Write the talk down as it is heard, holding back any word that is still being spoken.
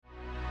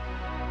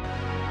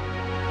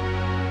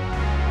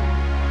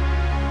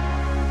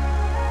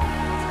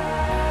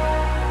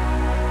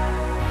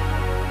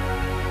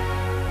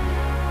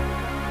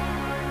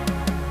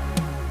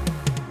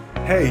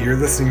Hey, you're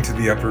listening to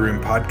the Upper Room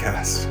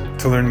podcast.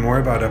 To learn more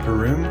about Upper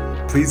Room,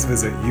 please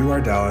visit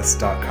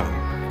urdallas.com.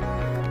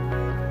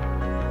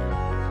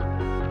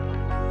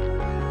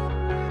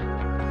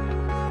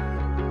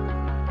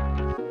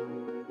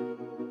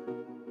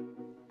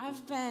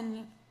 I've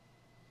been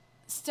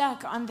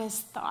stuck on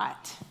this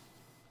thought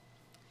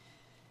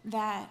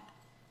that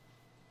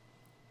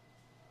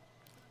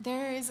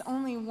there is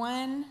only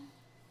one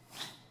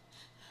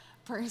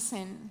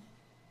person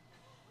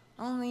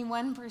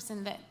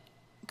that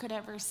could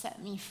ever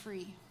set me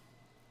free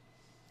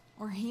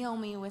or heal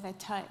me with a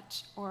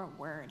touch or a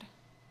word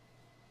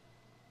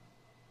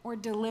or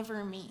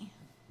deliver me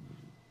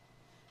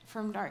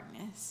from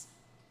darkness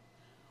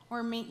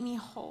or make me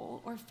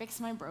whole or fix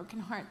my broken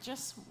heart.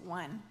 Just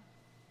one.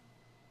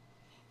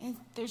 And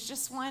there's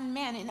just one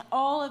man in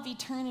all of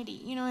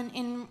eternity. You know,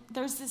 and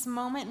there's this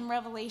moment in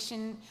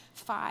Revelation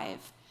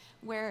 5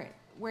 where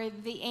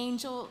the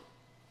angel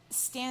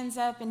stands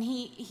up and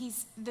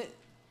he's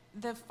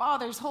the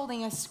Father's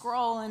holding a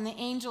scroll, and the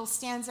angel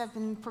stands up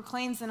and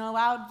proclaims in a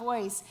loud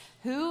voice,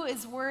 "Who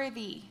is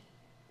worthy?"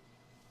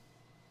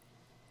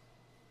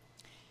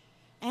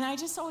 And I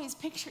just always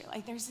picture it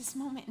like there's this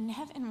moment in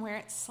heaven where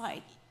it's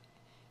like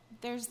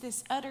there's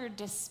this utter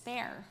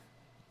despair.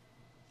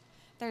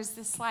 There's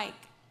this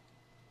like,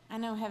 I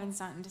know heaven's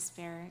not in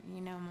despair,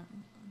 you know,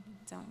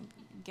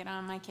 don't get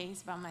on my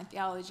case about my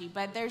theology,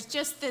 but there's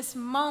just this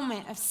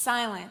moment of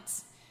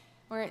silence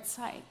where it's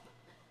like,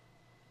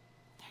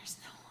 there's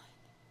no one.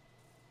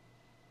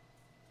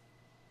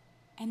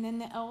 And then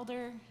the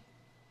elder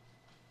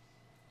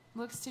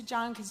looks to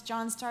John because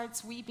John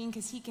starts weeping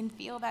because he can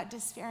feel that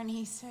despair, and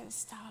he says,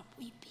 "Stop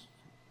weeping,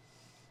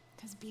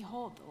 because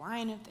behold, the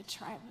Lion of the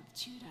tribe of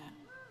Judah,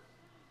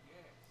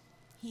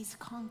 he's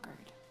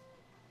conquered,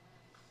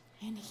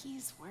 and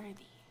he's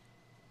worthy."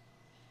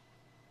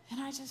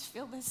 And I just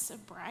feel this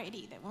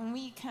sobriety that when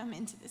we come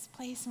into this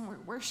place and we're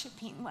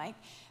worshiping,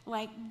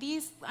 like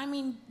these, I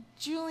mean,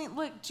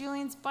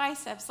 Julian's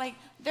biceps, like,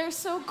 they're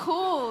so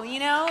cool, you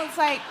know? It's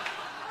like,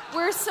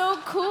 we're so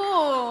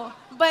cool,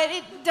 but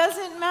it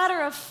doesn't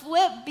matter a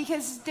flip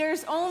because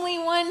there's only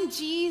one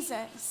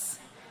Jesus.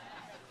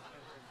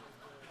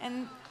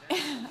 And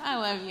I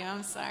love you,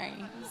 I'm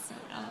sorry.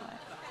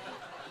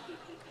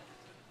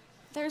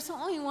 There's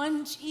only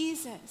one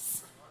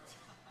Jesus.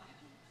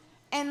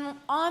 And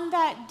on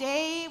that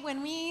day,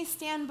 when we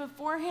stand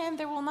before him,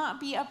 there will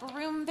not be Upper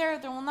Room there.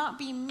 There will not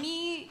be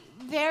me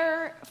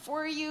there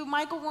for you.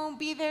 Michael won't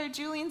be there.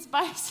 Julian's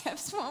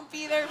biceps won't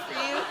be there for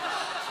you.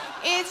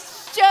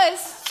 It's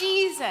just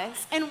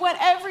Jesus. And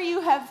whatever you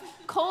have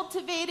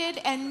cultivated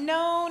and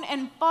known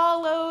and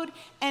followed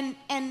and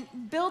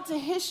built a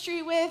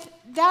history with,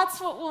 that's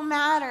what will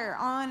matter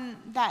on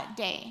that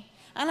day.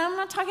 And I'm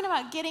not talking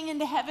about getting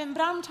into heaven,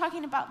 but I'm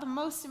talking about the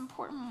most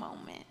important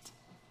moment.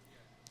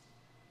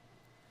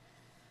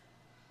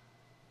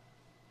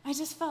 I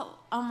just felt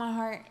on my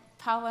heart,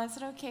 Paula, is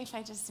it okay if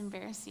I just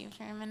embarrass you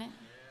for a minute?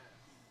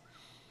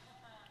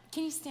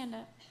 Can you stand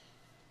up?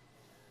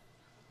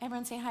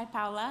 Everyone say hi,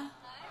 Paula.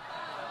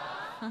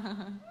 Hi,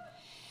 Paula.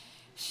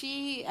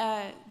 She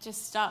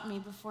just stopped me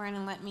before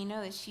and let me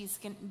know that she's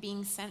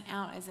being sent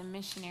out as a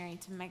missionary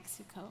to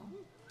Mexico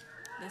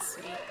this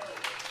week.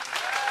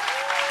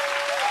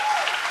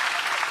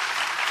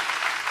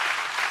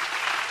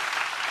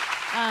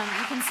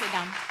 You can sit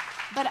down.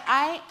 But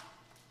I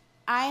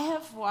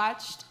have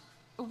watched,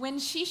 when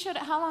she showed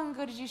up, how long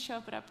ago did you show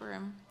up at Upper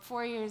Room?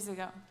 4 years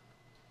ago.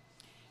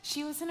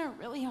 She was in a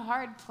really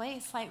hard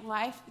place, like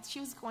life. She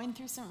was going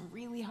through some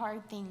really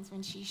hard things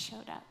when she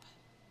showed up.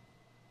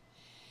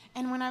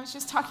 And when I was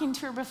just talking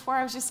to her before,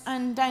 I was just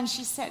undone.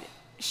 She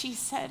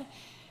said,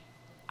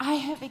 I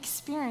have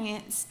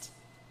experienced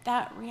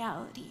that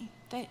reality,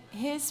 that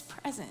his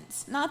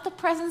presence, not the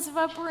presence of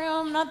Upper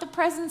Room, not the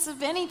presence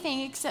of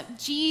anything except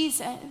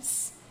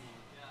Jesus,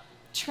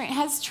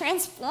 has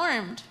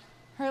transformed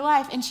her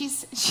life. And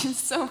she's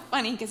so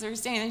funny because we're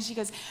standing there and she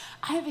goes,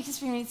 I have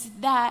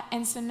experienced that,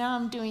 and so now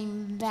I'm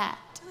doing that.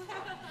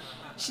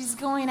 She's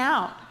going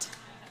out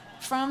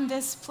from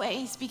this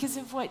place because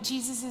of what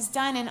Jesus has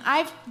done. And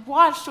I've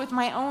watched with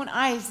my own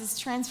eyes this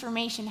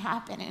transformation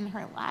happen in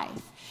her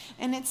life.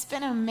 And it's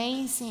been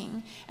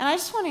amazing. And I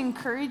just want to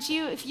encourage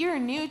you, if you're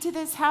new to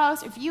this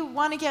house, if you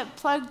want to get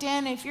plugged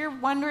in, if you're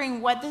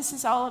wondering what this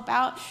is all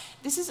about,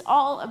 this is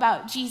all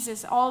about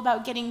Jesus, all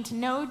about getting to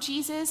know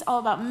Jesus, all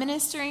about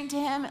ministering to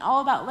him,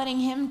 all about letting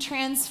him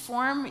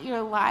transform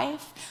your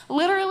life.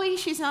 Literally,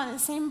 she's not the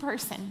same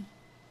person.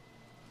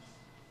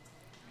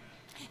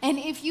 And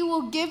if you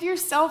will give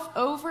yourself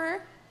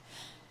over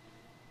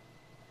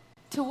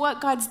to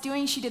what God's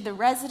doing, she did the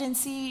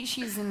residency,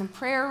 she's in the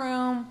prayer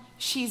room,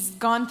 she's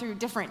gone through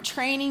different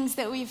trainings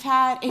that we've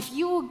had. If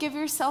you will give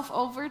yourself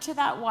over to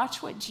that,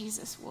 watch what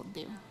Jesus will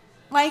do.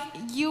 Like,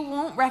 you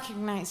won't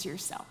recognize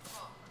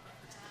yourself.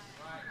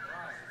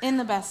 In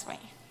the best way.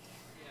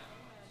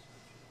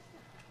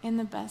 In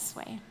the best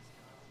way.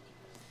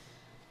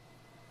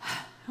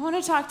 I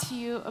want to talk to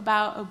you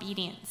about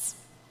obedience.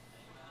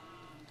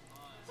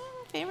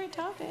 Favorite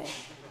topic.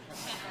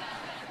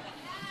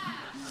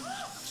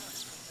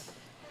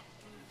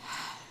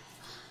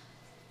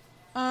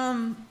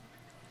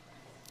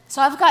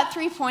 So I've got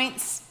 3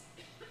 points,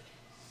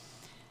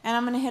 and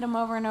I'm going to hit them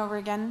over and over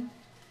again.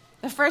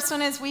 The first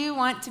one is we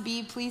want to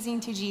be pleasing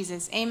to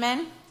Jesus.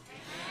 Amen?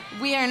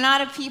 We are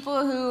not a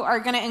people who are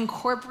going to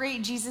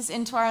incorporate Jesus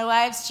into our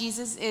lives.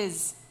 Jesus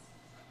is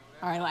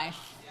our life.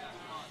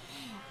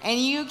 And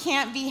you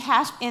can't be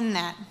half in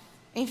that.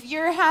 If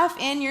you're half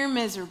in, you're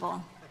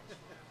miserable.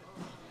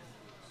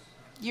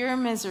 You're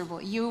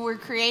miserable. You were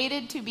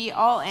created to be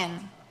all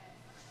in.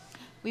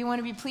 We want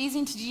to be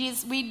pleasing to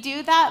Jesus. We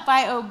do that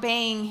by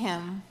obeying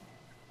him.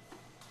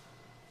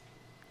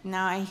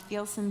 Now I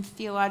feel some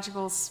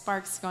theological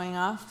sparks going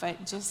off,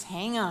 but just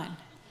hang on.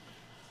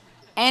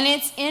 And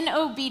it's in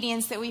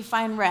obedience that we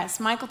find rest.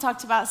 Michael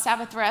talked about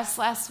Sabbath rest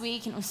last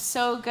week, and it was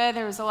so good.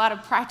 There was a lot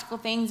of practical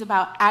things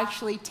about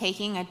actually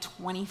taking a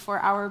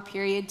 24-hour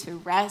period to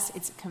rest.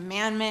 It's a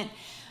commandment.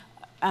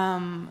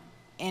 And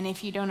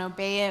if you don't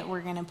obey it,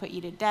 we're going to put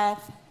you to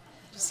death.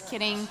 Just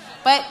kidding.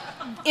 But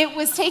it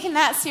was taken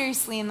that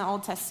seriously in the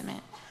Old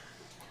Testament.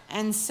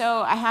 And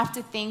so I have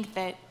to think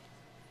that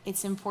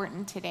it's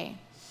important today.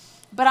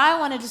 But I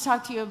wanted to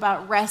talk to you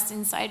about rest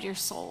inside your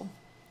soul.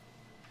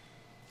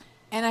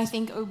 And I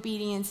think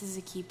obedience is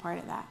a key part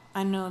of that.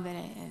 I know that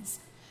it is.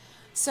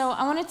 So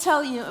I want to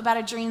tell you about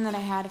a dream that I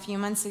had a few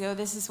months ago.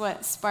 This is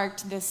what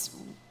sparked this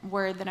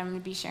word that I'm going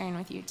to be sharing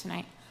with you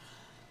tonight.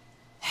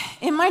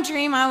 In my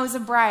dream, I was a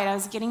bride. I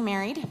was getting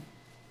married.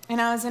 And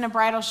I was in a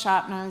bridal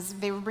shop, and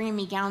they were bringing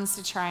me gowns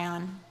to try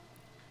on.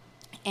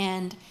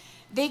 And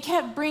they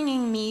kept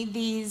bringing me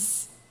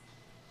these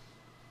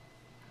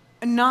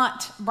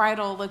not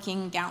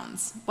bridal-looking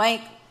gowns.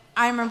 Like,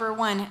 I remember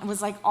one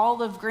was like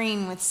olive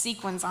green with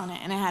sequins on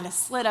it, and it had a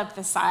slit up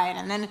the side.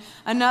 And then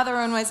another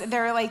one was,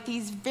 there were like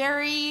these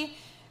very,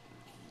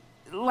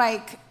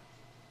 like,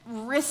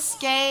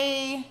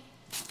 risque,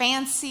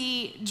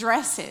 fancy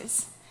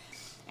dresses.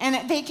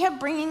 And they kept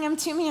bringing them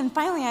to me, and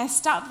finally I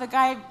stopped the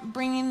guy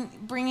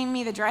bringing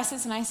me the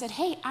dresses, and I said,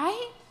 hey,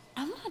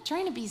 I'm not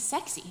trying to be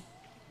sexy.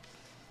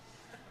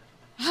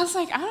 I was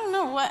like, I don't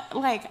know what,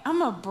 like,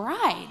 I'm a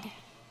bride.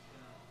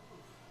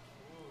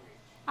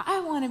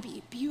 I want to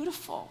be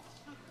beautiful.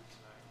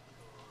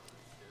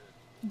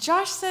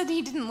 Josh said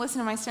he didn't listen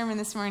to my sermon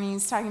this morning. He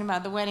was talking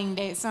about the wedding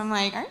day, so I'm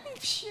like, are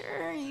you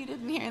sure you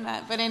didn't hear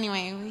that? But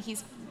anyway,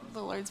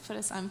 the Lord's put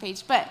us on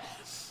page. But,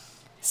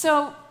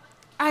 so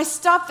I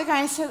stopped the guy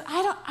and said,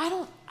 I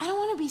don't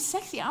want to be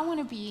sexy. I want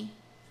to be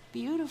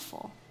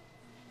beautiful.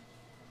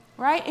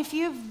 Right? If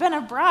you've been a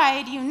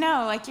bride, you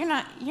know, like you're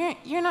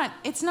not,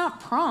 it's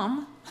not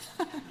prom.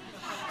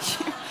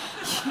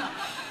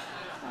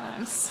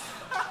 I'm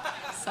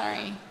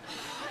sorry.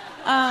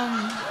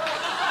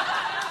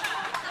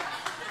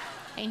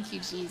 Thank you,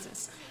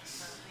 Jesus.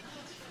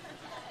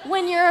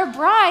 When you're a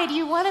bride,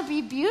 you want to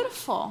be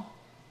beautiful.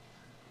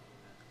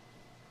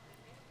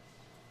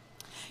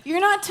 You're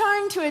not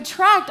trying to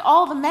attract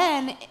all the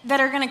men that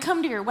are going to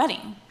come to your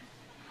wedding.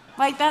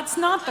 Like, that's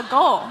not the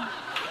goal.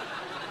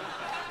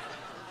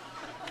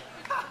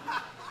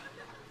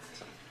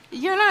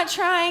 You're not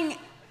trying,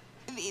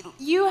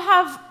 you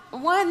have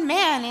one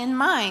man in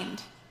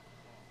mind.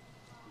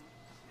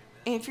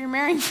 If you're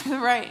married for the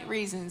right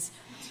reasons.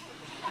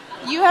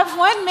 You have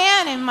one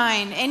man in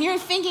mind, and you're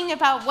thinking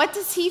about what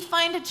does he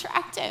find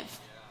attractive?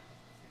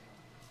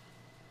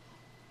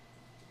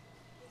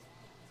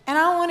 And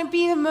I want to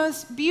be the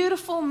most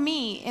beautiful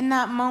me in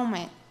that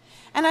moment.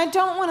 And I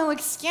don't want to look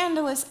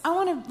scandalous. I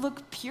want to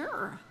look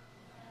pure.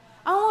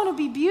 I want to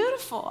be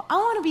beautiful. I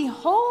want to be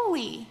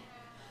holy.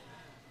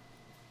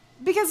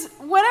 Because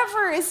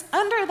whatever is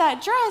under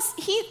that dress,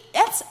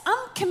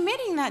 I'm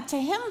committing that to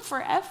him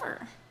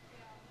forever.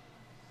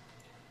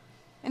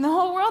 And the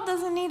whole world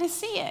doesn't need to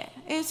see it.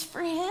 It's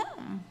for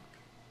him.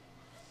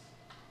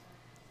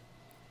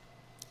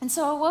 And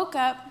so I woke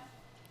up,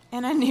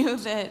 and I knew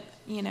that,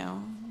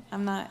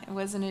 it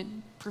wasn't a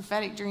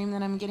prophetic dream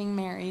that I'm getting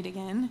married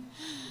again.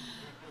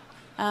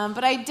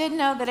 But I did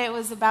know that it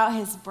was about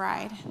his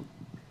bride.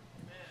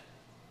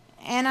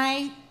 And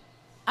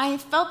I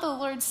felt the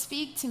Lord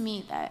speak to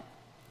me that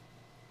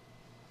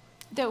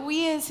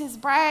we as his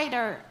bride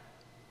are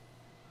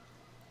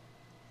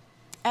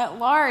at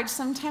large,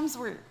 sometimes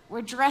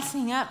we're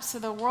dressing up so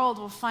the world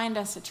will find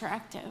us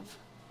attractive.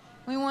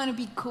 We want to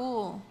be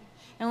cool,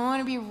 and we want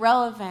to be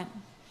relevant.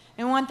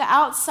 And we want the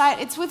outside,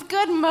 it's with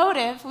good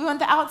motive, we want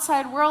the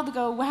outside world to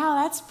go,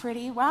 wow, that's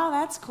pretty, wow,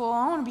 that's cool,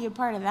 I want to be a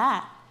part of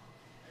that.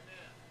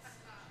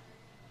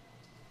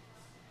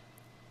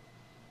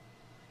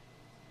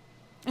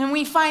 And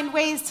we find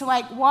ways to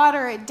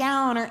water it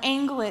down or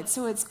angle it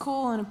so it's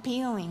cool and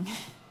appealing.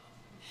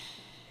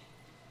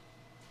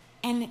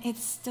 And it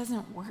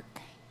doesn't work.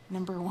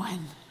 Number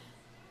one.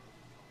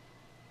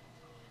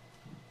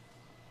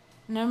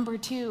 Number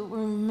two,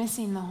 we're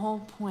missing the whole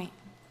point.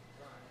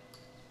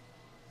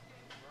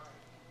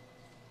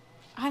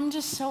 I'm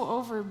just so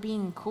over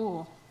being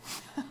cool.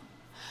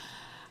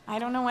 I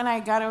don't know when I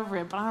got over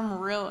it, but I'm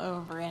real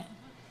over it.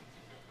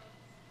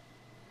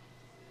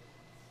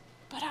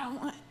 But I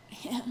want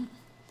him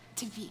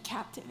to be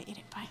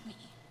captivated by me.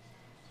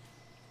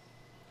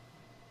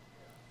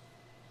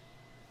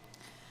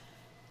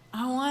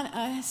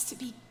 want us to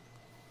be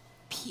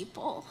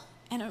people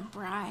and a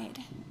bride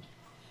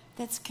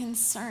that's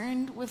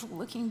concerned with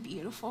looking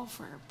beautiful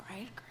for her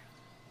bridegroom.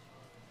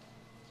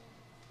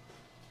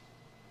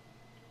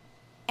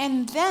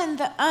 And then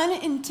the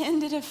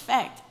unintended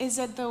effect is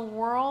that the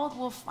world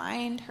will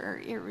find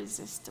her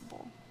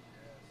irresistible.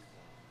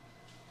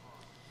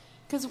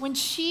 Because when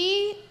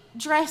she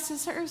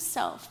dresses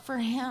herself for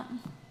him,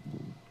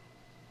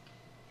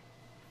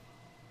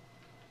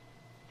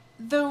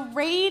 the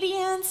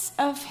radiance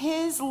of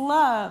his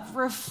love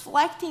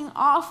reflecting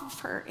off of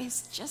her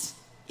is just,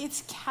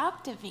 it's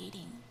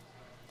captivating.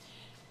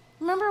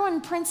 Remember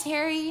when Prince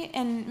Harry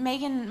and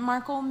Meghan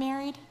Markle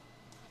married?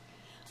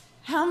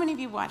 How many of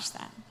you watched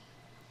that?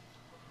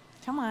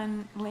 Come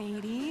on,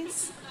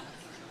 ladies.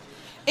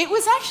 It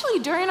was actually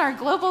during our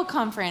global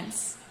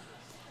conference.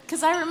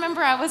 Because I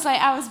remember I was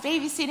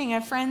babysitting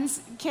a friend's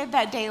kid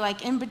that day,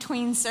 like in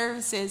between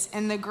services,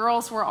 and the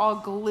girls were all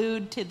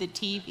glued to the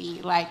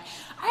TV, like,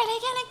 are they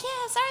gonna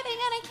kiss? Are they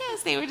gonna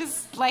kiss? They were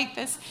just like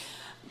this.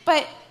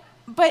 But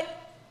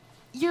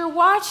you're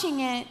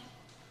watching it,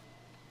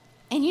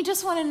 and you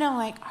just want to know,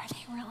 like, are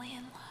they really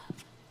in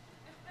love?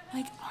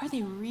 Like, are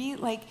they real?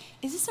 Like,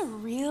 is this a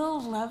real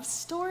love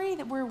story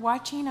that we're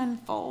watching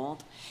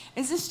unfold?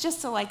 Is this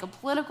just a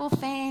political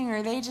thing, or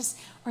are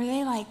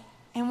they like?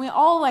 And we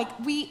all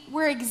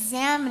we're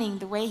examining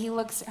the way he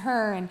looks at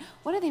her, and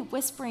what are they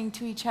whispering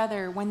to each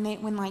other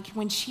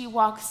when she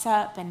walks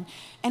up, and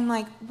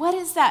what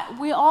is that?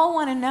 We all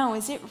want to know,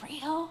 is it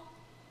real?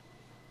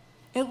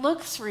 It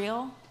looks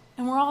real,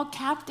 and we're all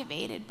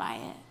captivated by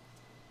it.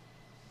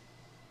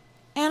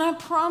 And I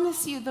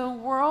promise you, the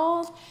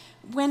world,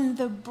 when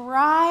the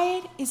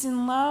bride is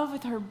in love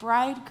with her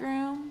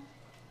bridegroom,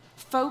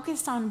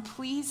 focused on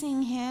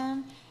pleasing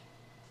him,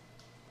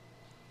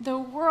 the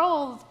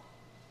world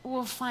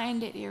will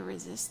find it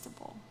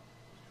irresistible.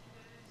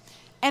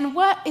 And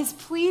what is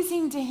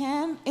pleasing to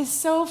him is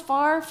so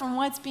far from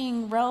what's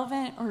being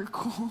relevant or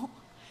cool.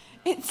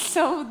 It's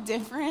so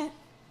different.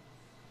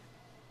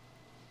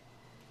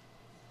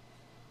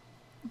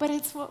 But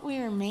it's what we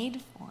are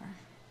made for.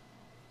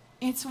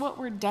 It's what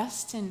we're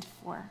destined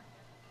for.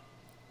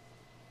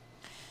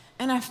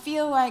 And I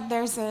feel like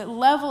there's a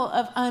level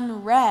of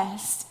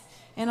unrest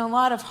in a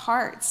lot of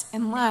hearts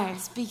and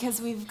lives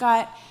because we're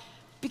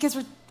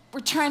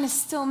trying to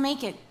still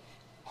make it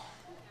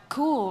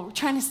cool. We're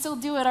trying to still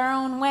do it our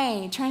own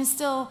way.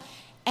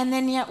 And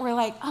then yet we're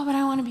like, oh, but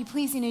I want to be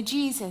pleasing to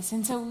Jesus.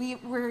 And so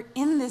we're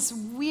in this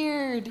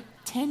weird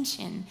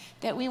tension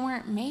that we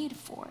weren't made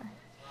for.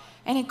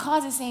 And it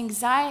causes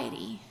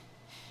anxiety.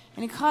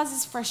 And it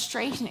causes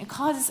frustration. It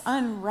causes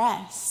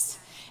unrest.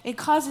 It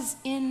causes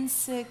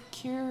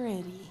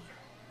insecurity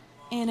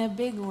in a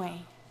big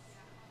way.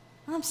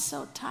 I'm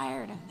so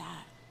tired of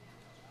that.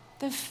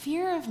 The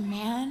fear of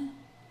man,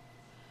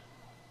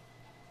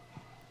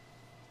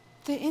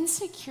 the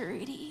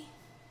insecurity,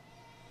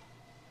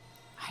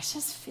 I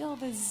just feel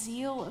the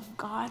zeal of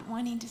God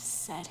wanting to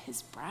set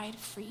his bride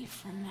free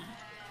from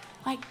that.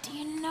 Like, do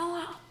you know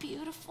how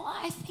beautiful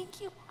I think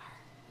you are?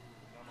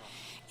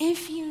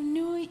 If you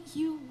knew it,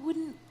 you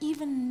wouldn't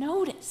even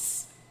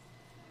notice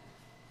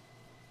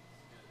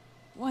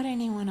what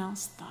anyone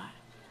else thought.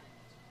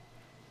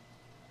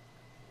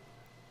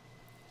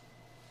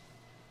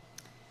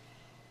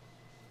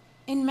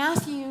 In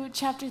Matthew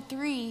chapter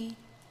 3,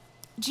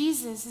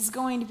 Jesus is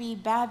going to be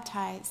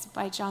baptized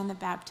by John the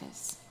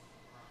Baptist.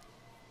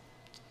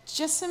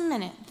 Just a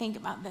minute, think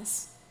about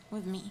this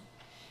with me.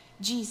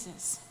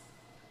 Jesus.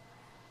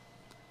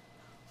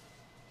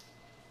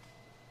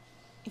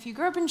 If you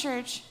grew up in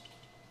church,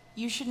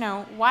 you should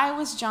know, why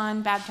was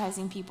John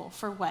baptizing people?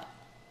 For what?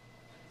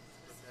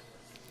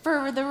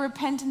 For the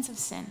repentance of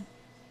sin.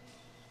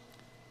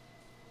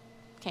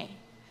 Okay.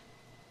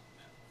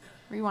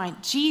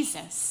 Rewind.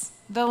 Jesus,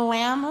 the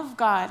Lamb of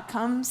God,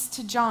 comes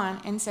to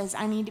John and says,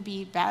 I need to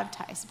be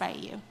baptized by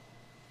you.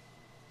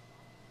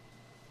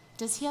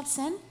 Does he have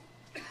sin?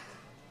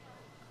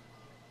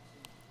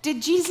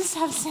 Did Jesus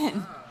have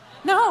sin?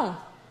 No.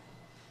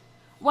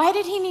 Why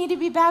did he need to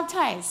be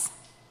baptized?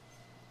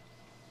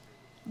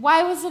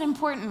 Why was it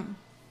important?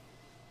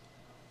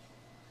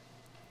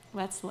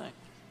 Let's look.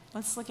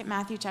 Let's look at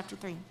Matthew chapter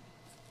 3.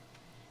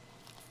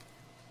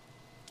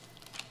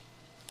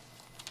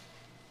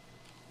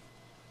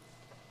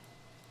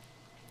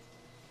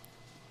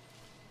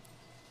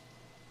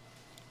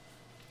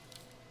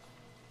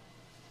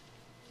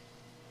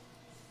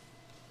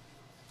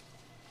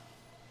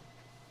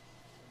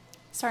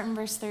 Start in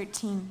verse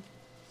 13.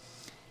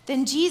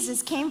 Then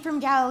Jesus came from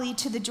Galilee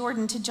to the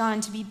Jordan to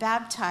John to be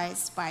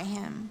baptized by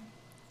him.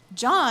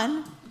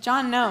 John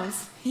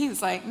knows. He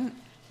was like,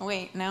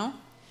 wait, no.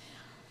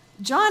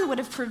 John would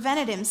have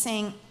prevented him,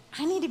 saying,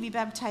 I need to be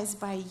baptized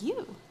by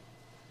you.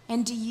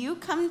 And do you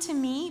come to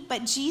me?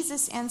 But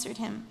Jesus answered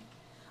him,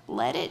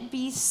 let it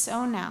be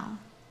so now.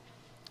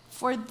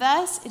 For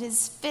thus it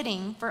is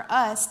fitting for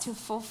us to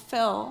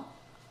fulfill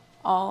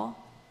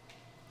all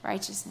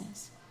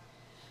righteousness.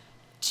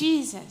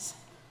 Jesus,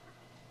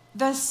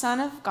 the Son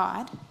of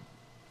God,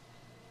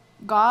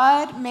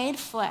 God made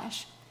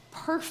flesh,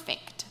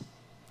 perfect,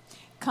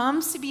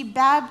 comes to be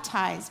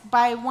baptized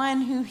by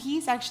one who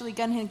he's actually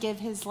going to give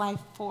his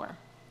life for.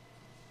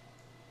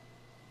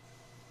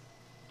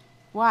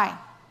 Why?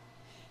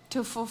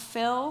 To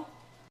fulfill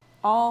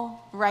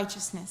all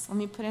righteousness. Let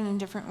me put it in a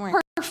different word.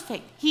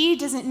 Perfect. He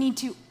doesn't need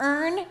to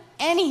earn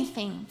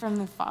anything from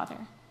the Father.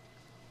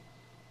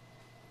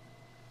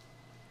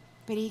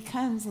 But he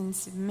comes in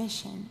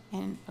submission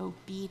and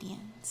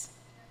obedience.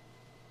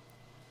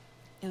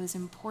 It was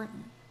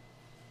important.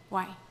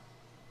 Why?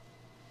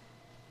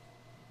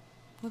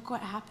 Look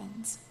what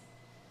happens.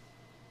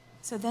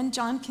 So then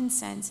John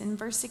consents in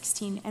verse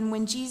 16, and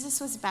when Jesus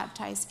was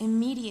baptized,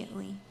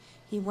 immediately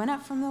he went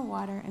up from the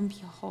water, and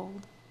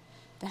behold,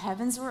 the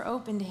heavens were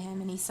opened to him,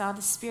 and he saw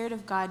the Spirit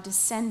of God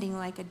descending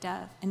like a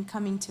dove and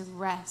coming to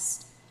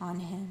rest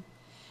on him.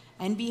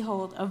 And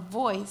behold, a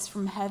voice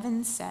from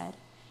heaven said,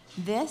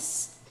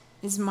 "This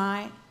is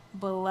my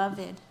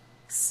beloved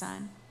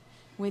Son,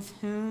 with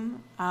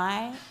whom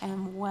I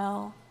am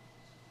well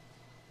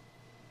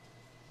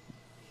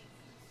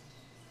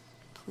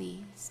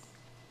pleased."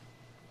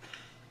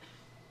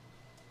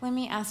 Let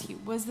me ask you,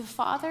 was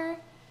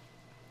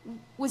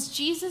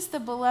Jesus the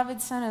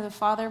beloved Son of the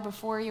Father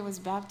before he was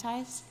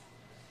baptized?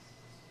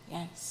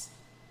 Yes.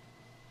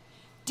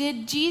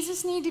 Did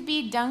Jesus need to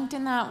be dunked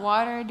in that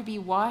water to be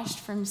washed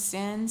from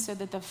sin so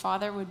that the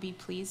Father would be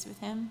pleased with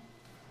him?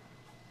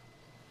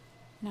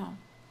 No.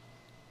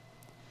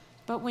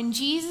 But when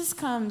Jesus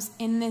comes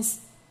in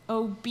this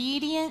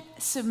obedient,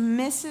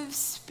 submissive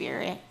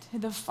spirit to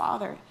the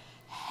Father,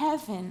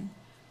 heaven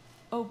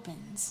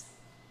opens.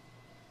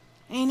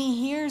 And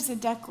he hears a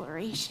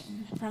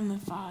declaration from the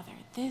Father.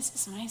 "This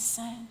is my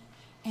Son,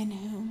 in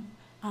whom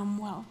I'm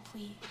well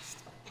pleased."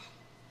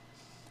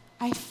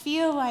 I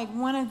feel like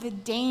one of the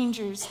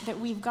dangers that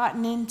we've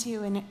gotten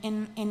into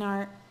in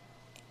our,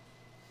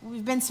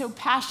 we've been so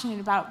passionate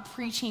about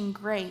preaching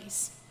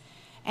grace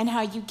and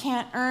how you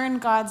can't earn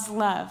God's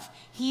love.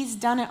 He's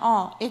done it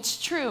all. It's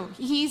true.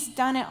 He's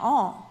done it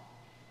all.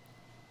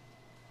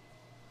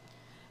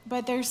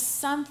 But there's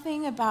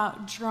something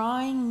about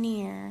drawing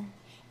near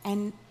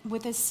and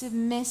with a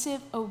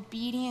submissive,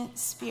 obedient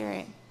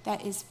spirit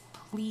that is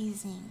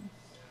pleasing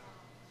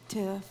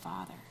to the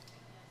Father.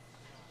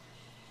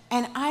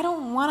 And I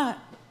don't want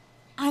to,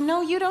 I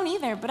know you don't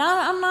either, but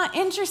I'm not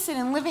interested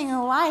in living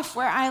a life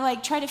where I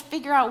try to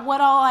figure out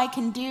what all I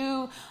can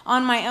do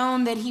on my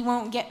own that he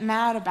won't get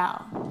mad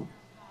about.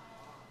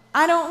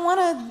 I don't want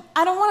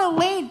to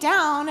lay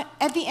down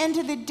at the end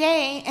of the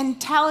day and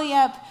tally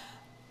up,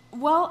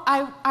 well,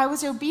 I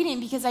was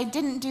obedient because I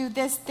didn't do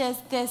this, and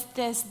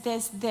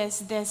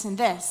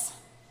this.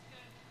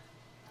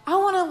 I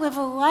want to live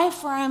a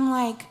life where I'm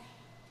like,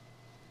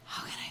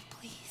 how can I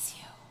please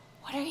you?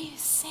 What are you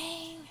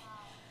saying?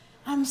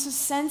 I'm so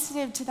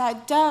sensitive to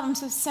that dove. I'm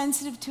so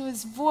sensitive to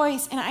his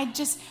voice. And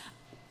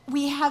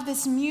we have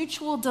this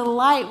mutual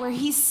delight where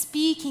he's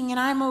speaking and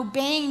I'm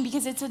obeying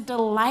because it's a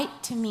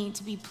delight to me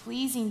to be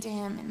pleasing to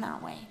him in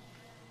that way.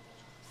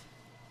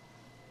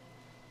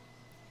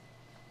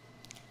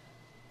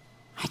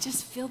 I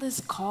just feel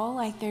this call,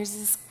 like there's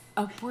this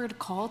upward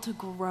call to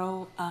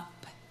grow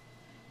up.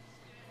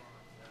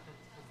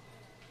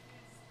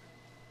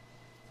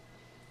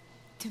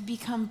 To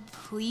become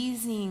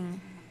pleasing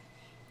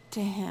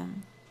to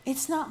him.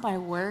 It's not by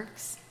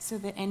works so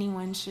that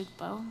anyone should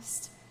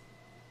boast.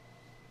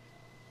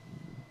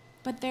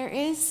 But there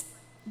is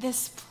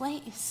this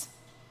place.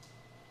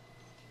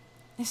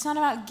 It's not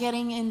about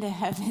getting into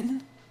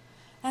heaven.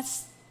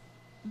 That's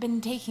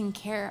been taken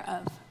care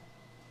of.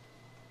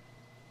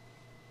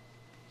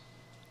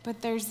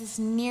 But there's this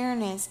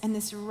nearness and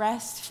this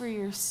rest for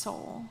your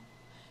soul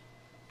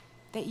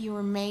that you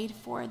were made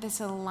for, this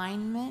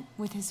alignment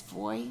with his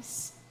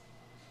voice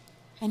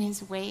and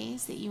his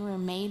ways that you were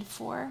made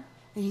for,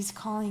 that he's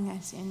calling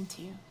us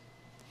into.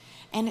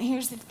 And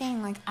here's the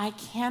thing, I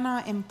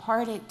cannot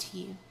impart it to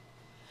you.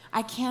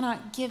 I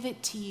cannot give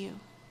it to you.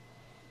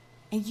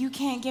 And you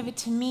can't give it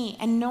to me,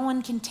 and no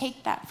one can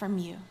take that from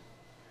you.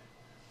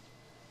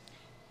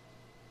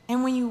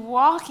 And when you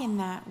walk in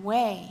that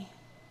way,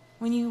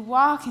 when you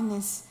walk in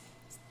this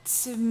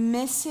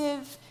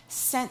submissive,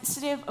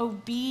 sensitive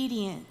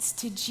obedience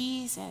to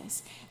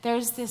Jesus,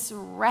 there's this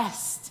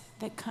rest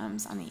that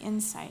comes on the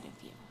inside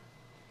of you.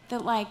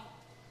 That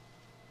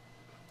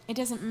it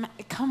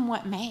doesn't come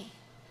what may.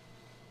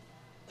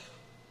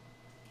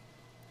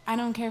 I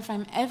don't care if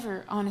I'm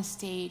ever on a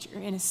stage or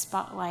in a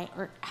spotlight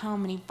or how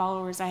many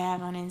followers I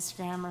have on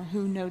Instagram or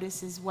who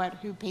notices what,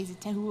 who pays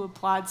attention, who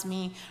applauds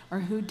me or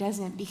who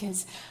doesn't,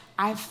 because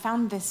I've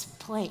found this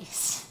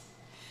place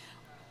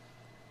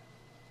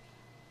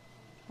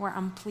where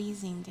I'm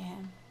pleasing to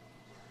him.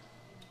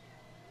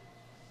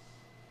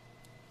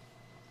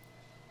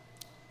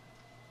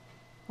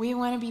 We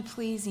want to be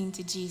pleasing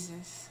to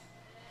Jesus.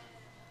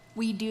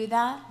 We do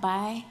that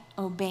by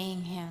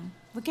obeying him.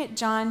 Look at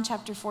John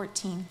chapter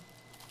 14.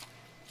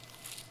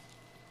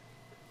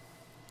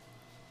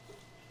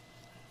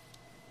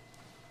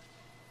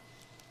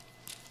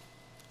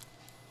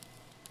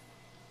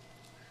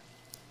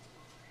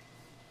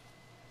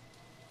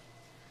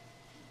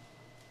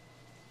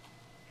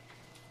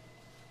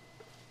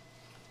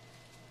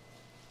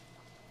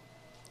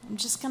 I'm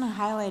just going to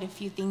highlight a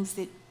few things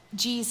that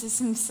Jesus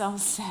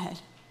himself said.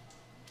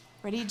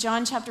 Ready?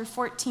 John chapter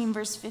 14,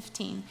 verse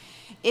 15.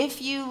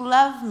 If you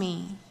love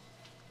me,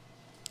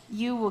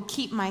 you will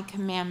keep my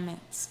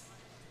commandments.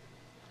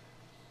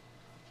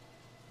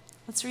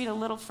 Let's read a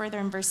little further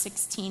in verse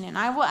 16. And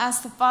I will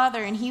ask the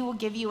Father, and he will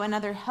give you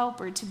another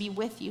helper to be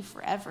with you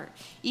forever,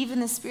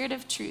 even the Spirit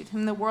of truth,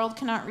 whom the world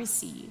cannot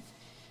receive,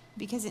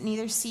 because it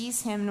neither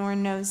sees him nor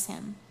knows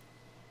him.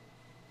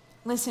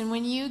 Listen,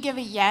 when you give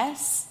a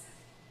yes,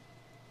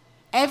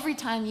 every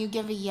time you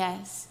give a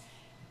yes,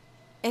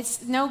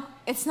 it's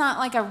not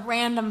like a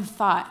random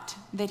thought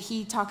that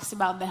he talks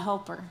about the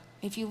helper.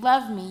 If you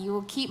love me, you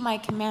will keep my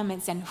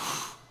commandments, and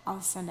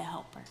I'll send a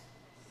helper.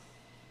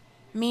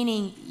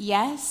 Meaning,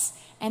 yes,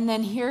 and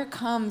then here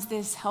comes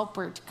this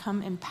helper to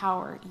come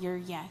empower your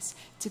yes,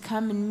 to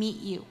come and meet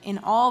you in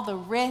all the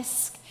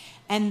risk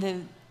and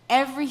the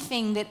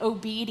everything that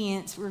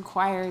obedience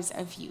requires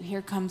of you.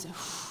 Here comes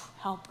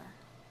a helper.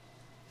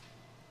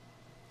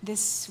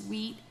 This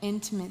sweet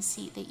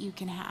intimacy that you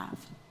can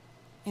have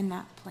in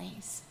that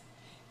place.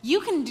 You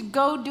can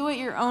go do it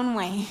your own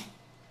way,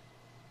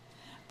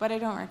 but I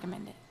don't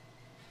recommend it.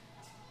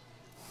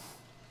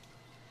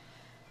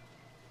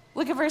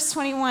 Look at verse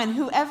 21.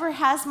 Whoever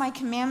has my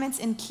commandments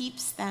and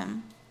keeps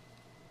them,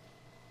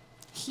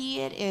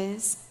 he it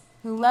is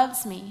who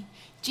loves me.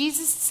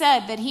 Jesus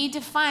said that he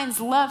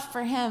defines love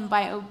for him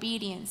by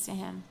obedience to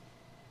him.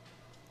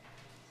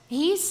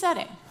 He said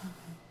it.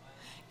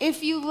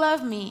 If you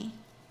love me,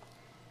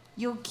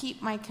 you'll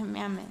keep my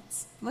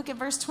commandments. Look at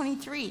verse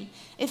 23.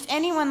 If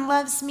anyone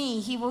loves me,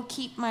 he will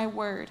keep my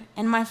word,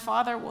 and my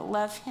Father will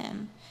love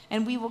him,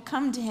 and we will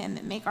come to him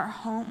and make our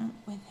home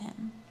with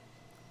him.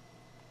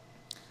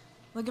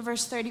 Look at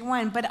verse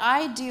 31. But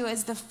I do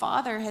as the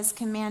Father has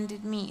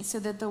commanded me, so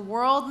that the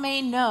world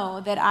may know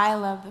that I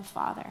love the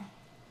Father.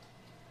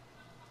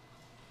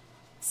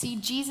 See,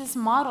 Jesus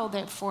modeled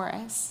it for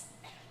us.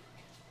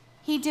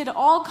 He did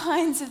all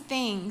kinds of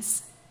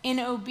things in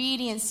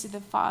obedience to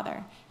the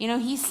Father. You know,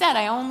 he said,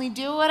 I only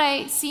do what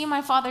I see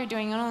my Father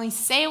doing. I only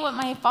say what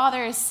my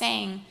Father is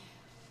saying.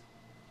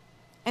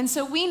 And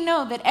so we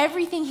know that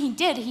everything he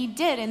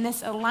did in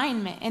this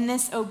alignment, in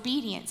this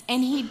obedience.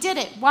 And he did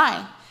it.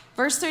 Why?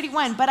 Verse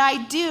 31, but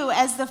I do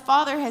as the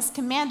Father has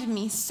commanded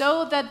me,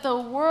 so that the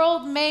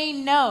world may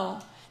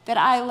know that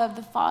I love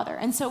the Father.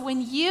 And so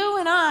when you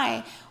and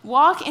I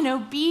walk in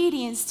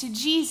obedience to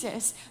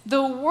Jesus,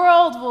 the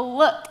world will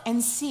look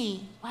and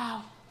see,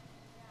 wow,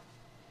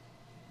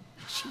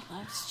 she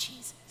loves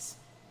Jesus.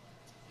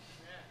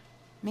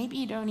 Maybe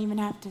you don't even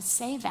have to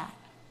say that.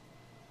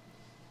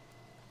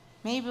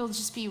 Maybe it'll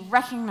just be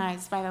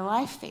recognized by the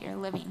life that you're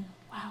living.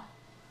 Wow.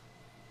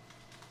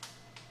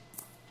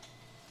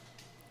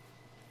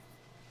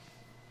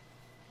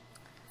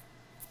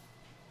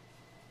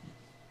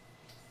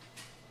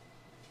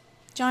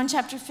 John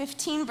chapter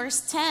 15, verse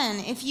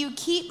 10, if you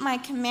keep my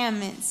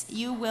commandments,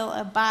 you will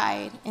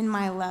abide in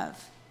my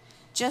love,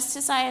 just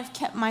as I have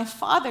kept my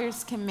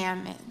Father's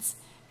commandments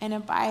and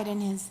abide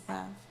in his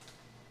love.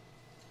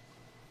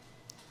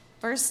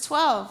 Verse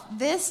 12,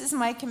 this is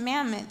my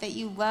commandment, that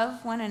you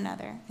love one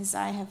another as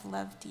I have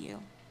loved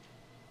you.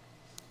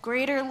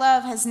 Greater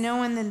love has no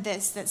one than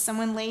this, that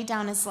someone lay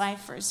down his life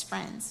for his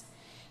friends.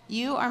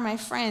 You are my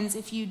friends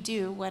if you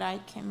do what I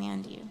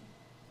command you.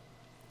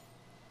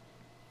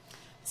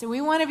 So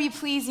we want to be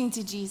pleasing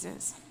to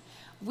Jesus.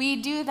 We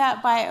do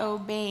that by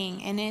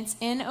obeying, and it's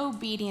in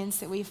obedience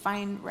that we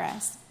find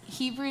rest.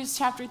 Hebrews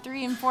chapter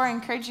 3 and 4, I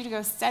encourage you to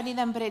go study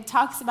them, but it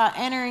talks about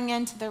entering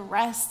into the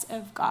rest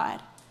of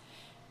God.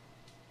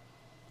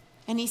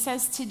 And he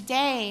says,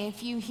 today,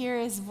 if you hear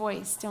his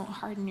voice, don't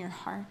harden your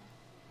heart.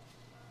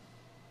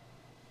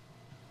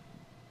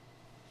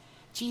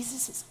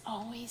 Jesus is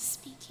always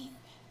speaking.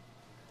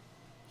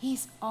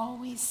 He's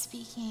always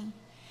speaking.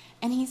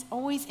 And he's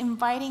always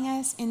inviting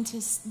us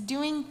into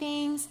doing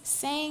things,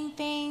 saying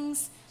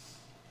things,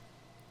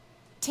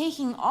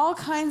 taking all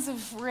kinds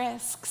of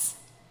risks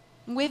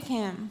with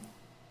him.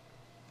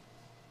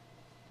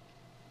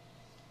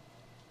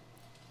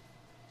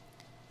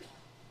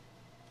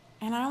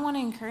 And I want to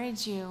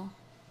encourage you,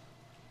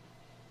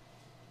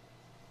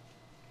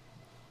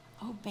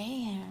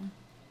 obey him.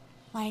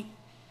 Like,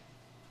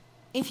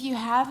 if you've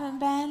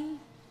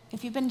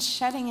been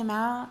shutting him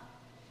out,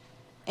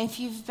 if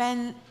you've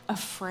been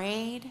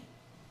afraid,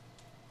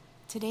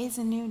 today's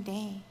a new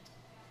day.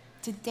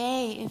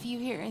 Today, if you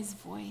hear his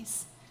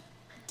voice,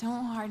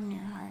 don't harden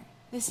your heart.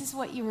 This is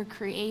what you were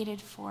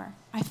created for.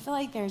 I feel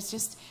like there's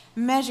just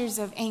measures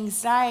of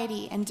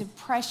anxiety and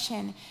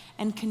depression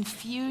and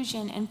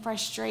confusion and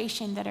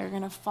frustration that are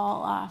going to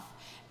fall off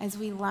as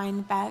we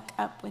line back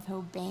up with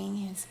obeying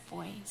his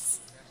voice.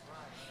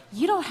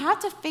 You don't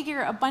have to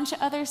figure a bunch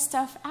of other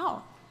stuff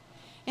out.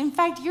 In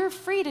fact, you're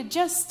free to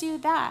just do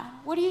that.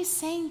 What are you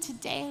saying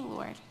today,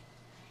 Lord?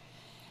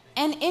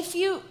 And if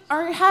you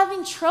are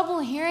having trouble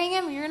hearing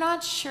him, you're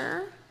not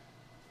sure,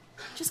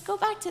 just go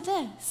back to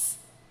this.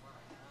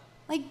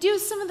 Like, do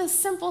some of the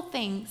simple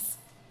things.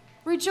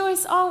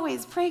 Rejoice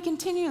always, pray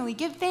continually,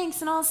 give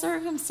thanks in all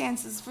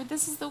circumstances, for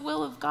this is the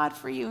will of God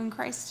for you in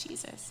Christ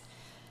Jesus.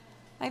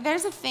 Like,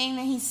 there's a thing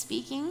that he's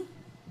speaking.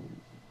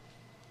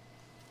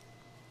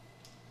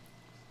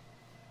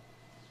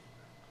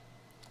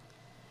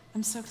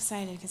 I'm so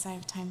excited because I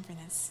have time for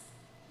this.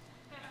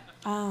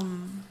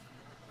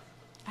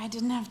 I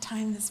didn't have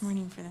time this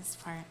morning for this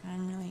part, and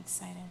I'm really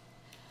excited.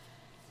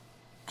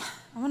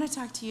 I want to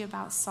talk to you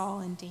about Saul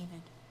and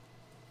David.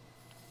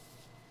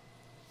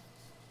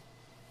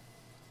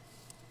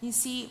 You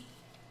see,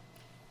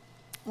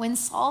 when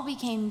Saul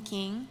became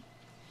king,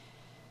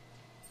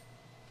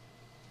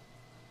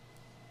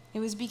 it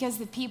was because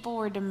the people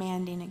were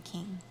demanding a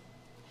king.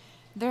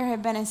 There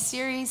had been a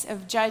series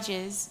of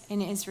judges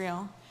in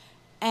Israel,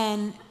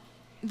 and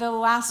the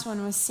last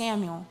one was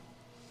Samuel.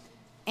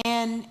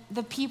 And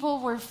the people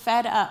were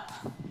fed up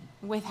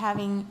with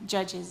having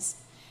judges.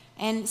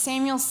 And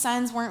Samuel's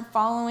sons weren't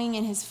following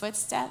in his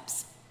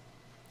footsteps.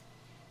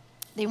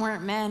 They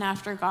weren't men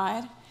after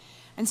God.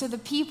 And so the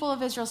people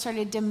of Israel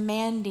started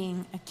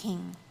demanding a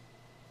king.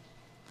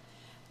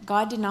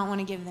 God did not want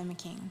to give them a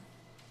king.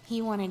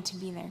 He wanted to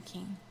be their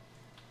king.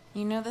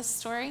 You know this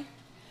story?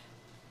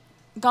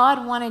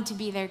 God wanted to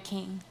be their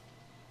king.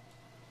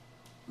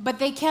 But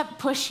they kept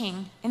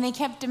pushing, and they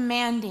kept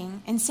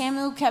demanding, and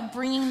Samuel kept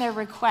bringing their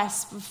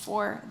requests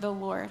before the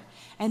Lord.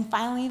 And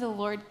finally, the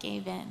Lord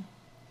gave in.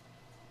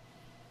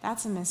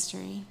 That's a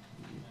mystery.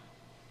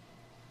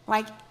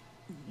 Like,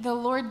 the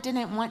Lord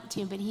didn't want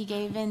to, but he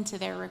gave in to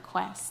their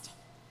request.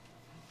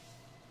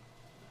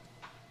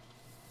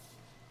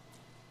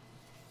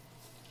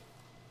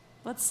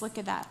 Let's look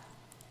at that.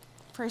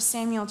 1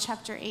 Samuel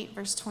chapter 8,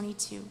 verse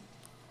 22.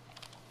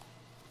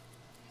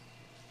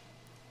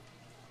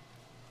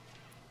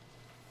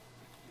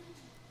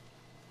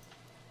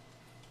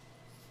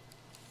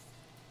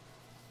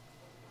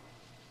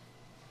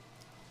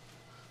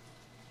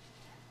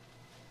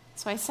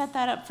 So I set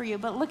that up for you,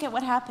 but look at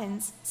what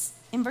happens.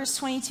 In verse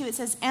 22, it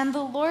says, "And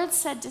the Lord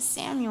said to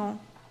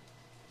Samuel,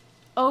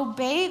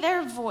 obey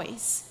their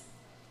voice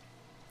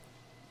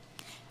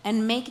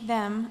and make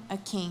them a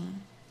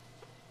king."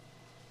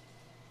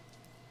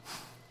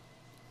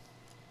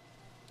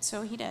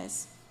 So he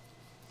does.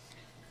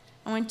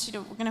 We're going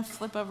to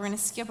flip over, we're going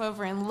to skip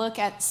over and look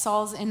at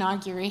Saul's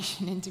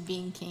inauguration into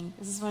being king.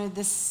 This is one of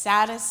the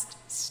saddest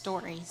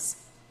stories.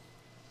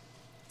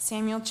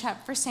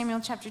 1 Samuel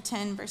chapter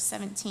 10, verse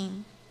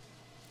 17.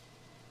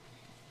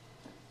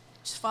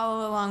 Just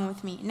follow along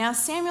with me. "Now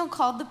Samuel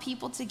called the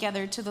people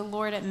together to the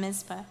Lord at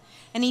Mizpah,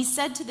 and he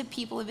said to the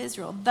people of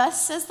Israel,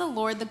 'Thus says the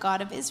Lord, the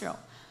God of Israel,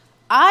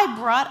 I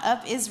brought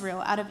up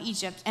Israel out of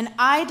Egypt, and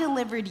I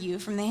delivered you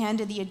from the hand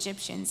of the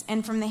Egyptians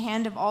and from the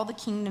hand of all the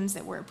kingdoms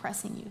that were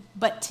oppressing you.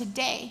 But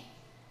today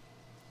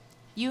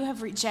you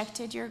have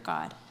rejected your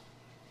God,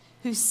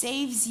 who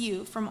saves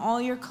you from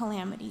all your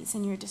calamities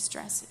and your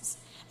distresses.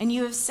 And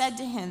you have said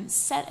to him,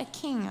 set a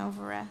king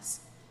over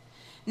us.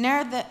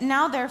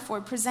 Now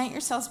therefore, present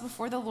yourselves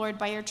before the Lord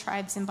by your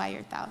tribes and by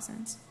your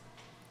thousands.'"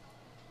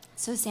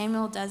 So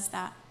Samuel does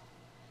that.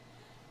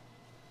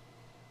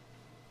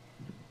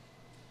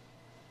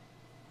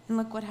 And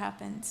look what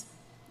happens.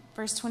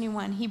 Verse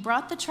 21, "He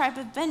brought the tribe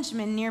of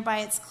Benjamin near by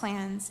its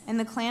clans, and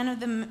the clan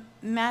of the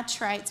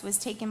Matrites was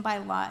taken by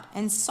lot,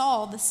 and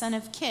Saul, the son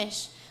of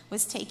Kish,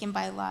 was taken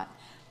by lot.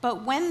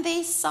 But when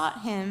they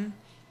sought him,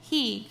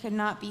 he could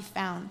not be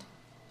found."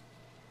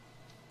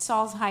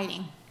 Saul's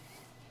hiding.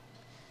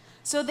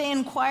 "So they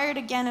inquired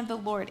again of the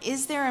Lord,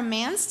 'Is there a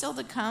man still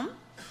to come?'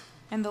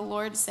 And the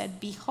Lord said,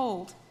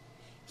 'Behold,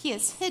 he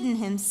has hidden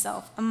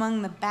himself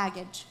among the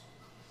baggage.'"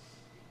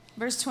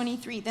 Verse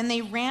 23, "Then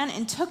they ran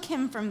and took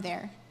him from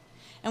there.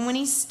 And when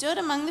he stood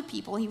among the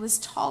people, he was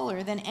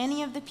taller than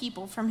any of the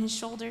people from his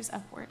shoulders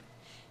upward.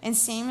 And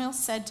Samuel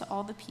said to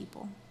all the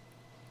people,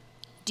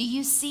 'Do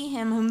you see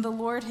him whom the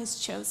Lord has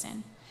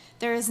chosen?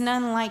 There is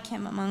none like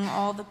him among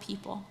all the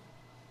people.'"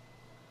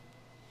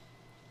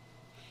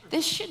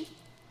 This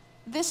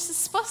is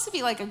supposed to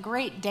be like a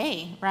great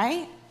day,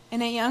 right?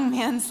 In a young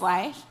man's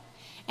life.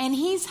 And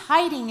he's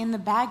hiding in the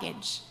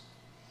baggage.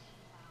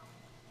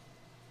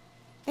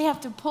 They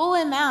have to pull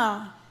him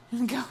out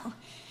and go,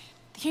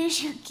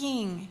 "Here's your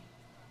king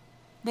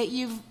that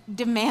you've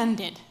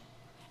demanded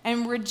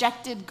and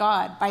rejected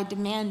God by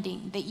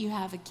demanding that you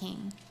have a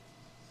king."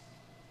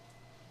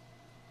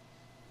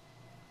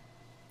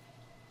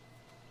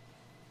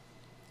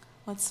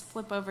 Let's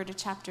flip over to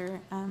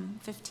chapter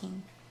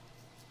 15.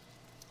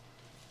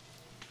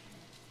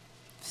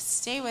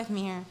 Stay with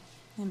me here.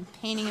 I'm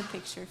painting a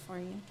picture for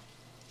you.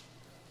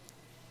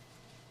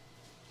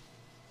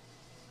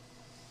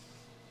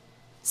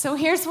 So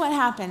here's what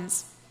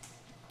happens.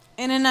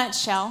 In a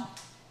nutshell,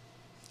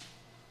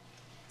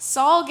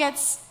 Saul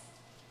gets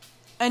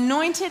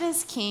anointed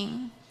as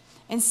king,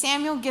 and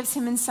Samuel gives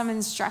him some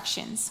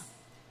instructions.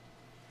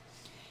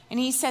 And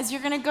he says,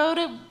 you're going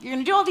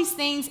to do all these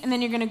things, and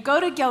then you're going to go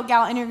to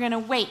Gilgal, and you're going to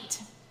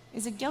wait.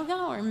 Is it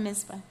Gilgal or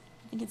Mizpah?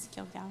 I think it's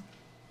Gilgal.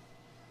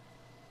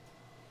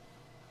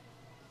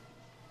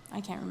 I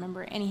can't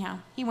remember. Anyhow,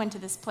 he went to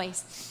this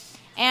place.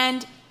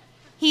 And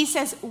He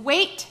says,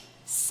 wait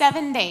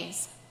 7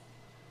 days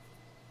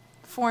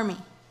for me.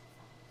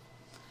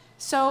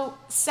 So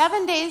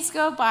 7 days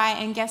go by,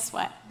 and guess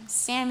what?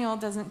 Samuel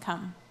doesn't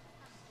come.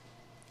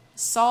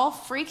 Saul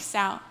freaks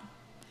out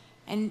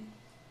and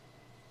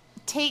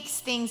takes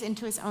things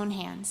into his own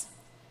hands.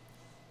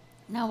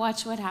 Now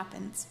watch what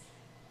happens.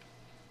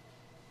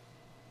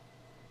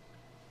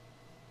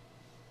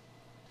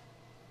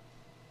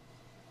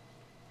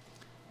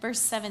 Verse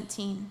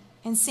 17,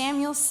 and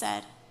Samuel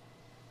said,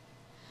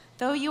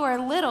 though you are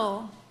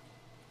little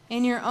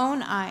in your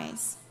own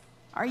eyes,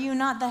 are you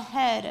not the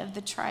head of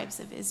the tribes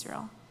of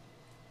Israel?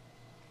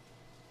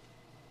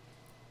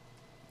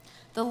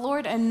 The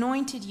Lord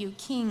anointed you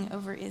king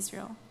over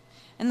Israel,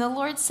 and the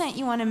Lord sent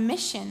you on a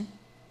mission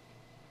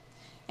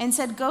and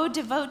said, go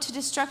devote to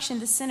destruction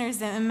the sinners,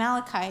 the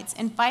Amalekites,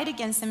 and fight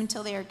against them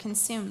until they are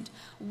consumed.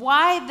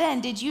 Why then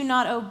did you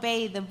not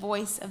obey the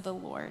voice of the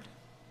Lord?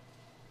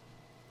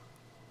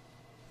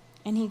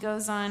 And he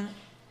goes on.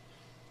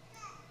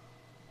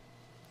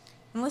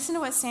 And listen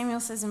to what Samuel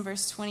says in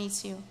verse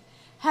 22.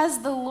 Has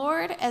the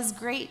Lord as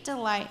great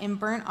delight in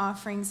burnt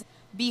offerings?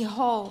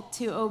 Behold,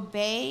 to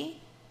obey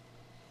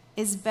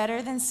is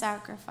better than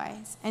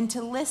sacrifice, and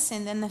to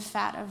listen than the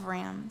fat of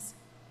rams.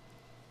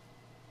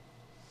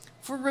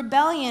 For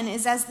rebellion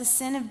is as the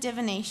sin of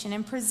divination,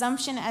 and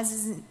presumption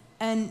is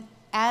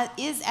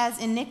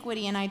as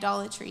iniquity and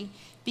idolatry.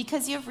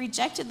 Because you have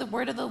rejected the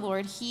word of the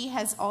Lord, he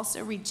has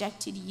also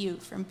rejected you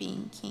from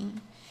being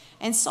king.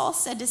 And Saul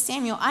said to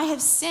Samuel, I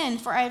have sinned,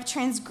 for I have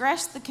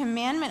transgressed the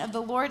commandment of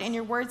the Lord in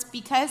your words,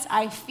 because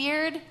I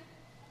feared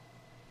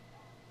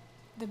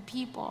the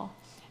people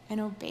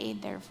and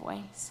obeyed their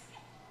voice.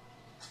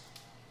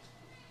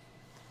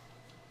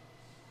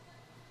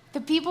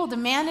 The people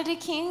demanded a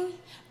king.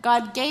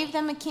 God gave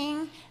them a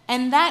king.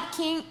 And that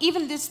king,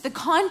 even this, the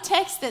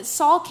context that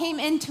Saul came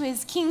into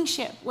his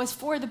kingship was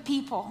for the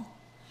people.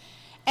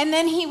 And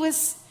then he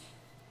was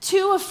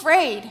too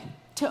afraid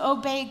to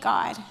obey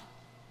God.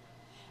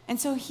 And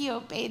so he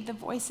obeyed the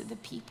voice of the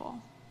people.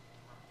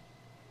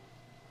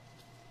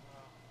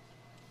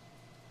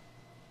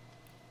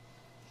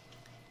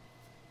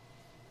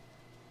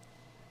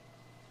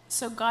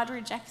 So God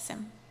rejects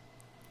him.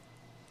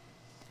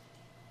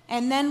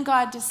 And then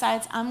God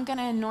decides, I'm going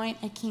to anoint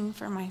a king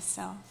for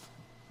myself.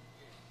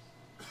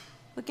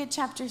 Look at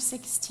chapter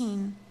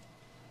 16.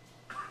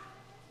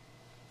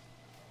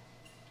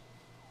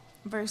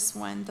 Verse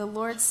 1, the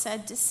Lord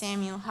said to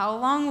Samuel, how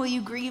long will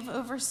you grieve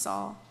over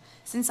Saul,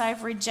 since I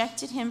have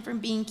rejected him from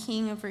being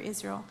king over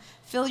Israel?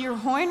 Fill your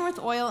horn with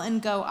oil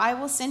and go. I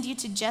will send you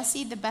to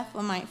Jesse the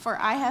Bethlehemite, for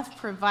I have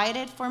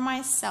provided for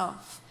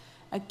myself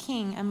a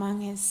king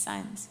among his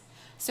sons.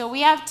 So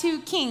we have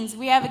two kings.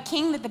 We have a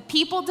king that the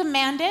people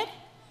demanded,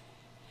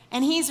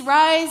 and he's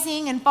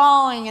rising and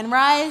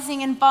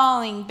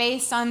falling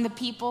based on the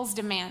people's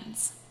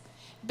demands,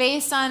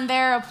 based on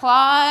their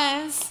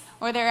applause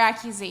or their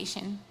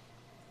accusation.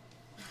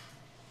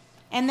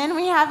 And then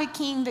we have a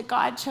king that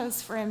God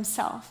chose for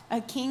himself,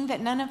 a king that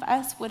none of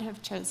us would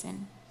have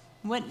chosen,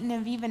 wouldn't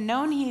have even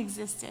known he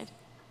existed.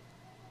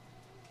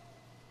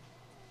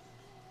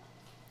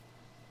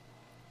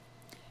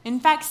 In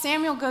fact,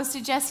 Samuel goes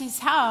to Jesse's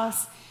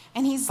house,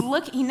 and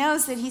he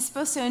knows that he's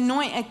supposed to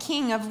anoint a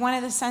king of one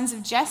of the sons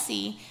of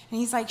Jesse. And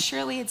he's like,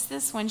 surely it's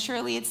this one,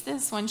 surely it's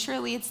this one,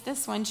 surely it's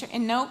this one.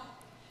 And nope.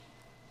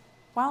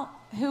 Well,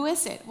 who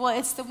is it? Well,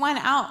 it's the one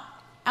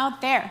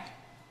out there.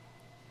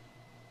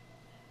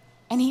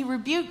 And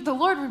the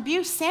Lord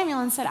rebuked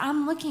Samuel and said,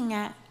 I'm looking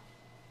at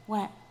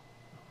what?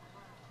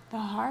 The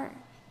heart.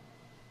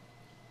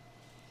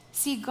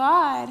 See,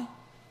 God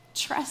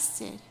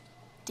trusted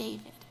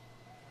David.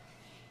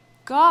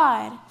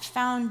 God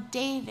found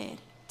David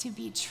to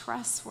be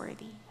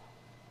trustworthy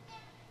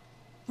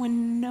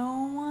when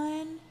no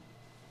one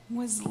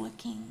was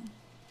looking.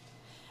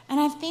 And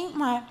I think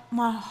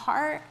my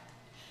heart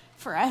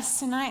for us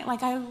tonight,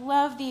 like I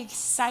love the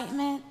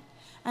excitement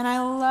and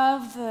I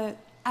love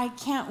I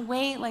can't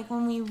wait, like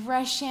when we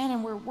rush in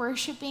and we're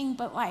worshiping,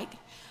 but like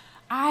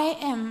I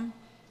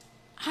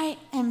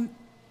am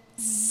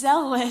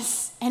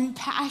zealous and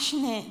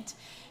passionate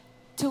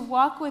to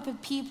walk with a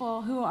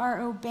people who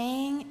are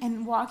obeying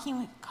and walking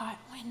with God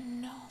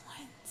when no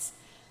one's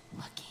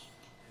looking.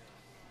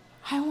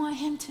 I want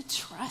him to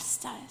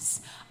trust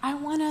us. I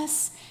want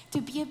us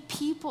to be a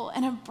people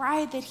and a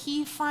bride that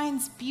he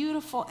finds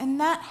beautiful. And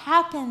that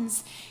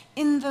happens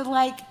in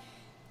the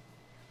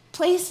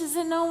places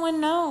that no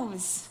one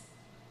knows.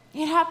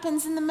 It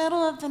happens in the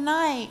middle of the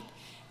night.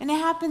 And it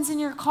happens in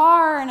your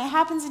car, and it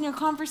happens in your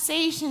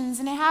conversations,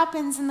 and it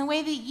happens in the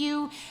way that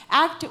you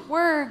act at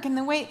work, and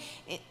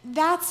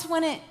that's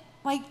when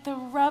the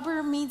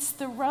rubber meets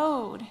the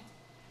road.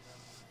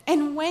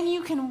 And when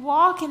you can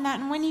walk in that,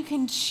 and when you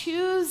can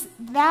choose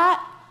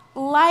that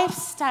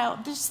lifestyle,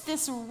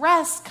 this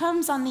rest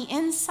comes on the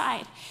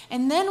inside.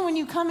 And then when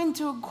you come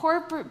into a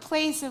corporate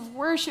place of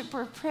worship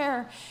or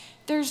prayer,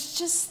 there's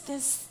just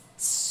this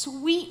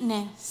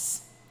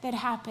sweetness that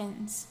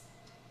happens.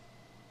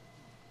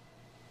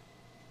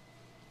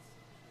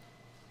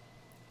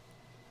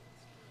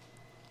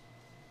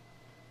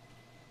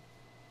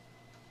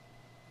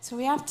 So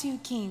we have two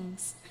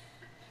kings.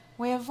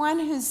 We have one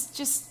who's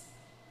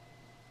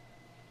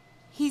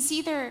he's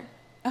either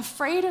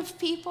afraid of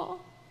people,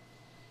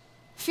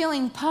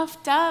 feeling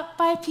puffed up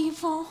by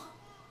people,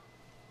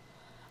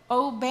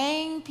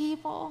 obeying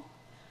people.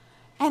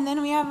 And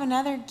then we have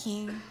another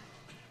king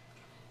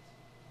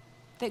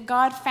that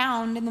God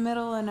found in the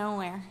middle of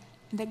nowhere,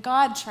 that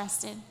God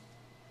trusted.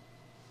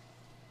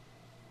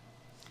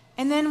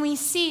 And then we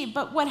see,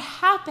 but what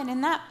happened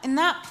in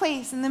that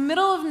place, in the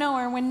middle of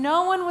nowhere, when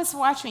no one was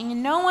watching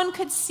and no one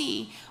could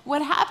see,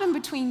 what happened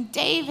between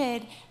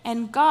David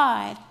and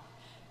God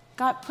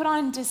got put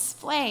on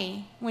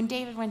display when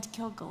David went to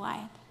kill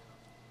Goliath.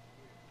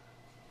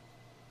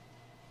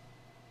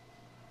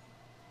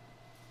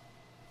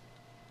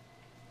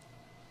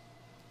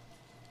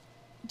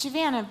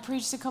 Javanna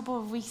preached a couple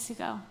of weeks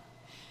ago.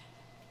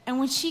 And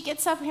when she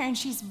gets up here and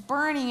she's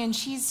burning and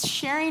she's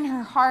sharing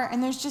her heart,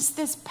 and there's just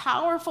this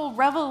powerful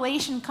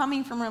revelation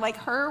coming from her, like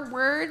her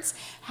words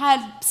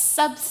had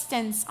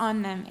substance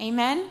on them.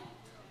 Amen?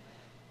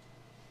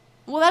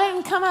 Well, that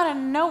didn't come out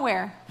of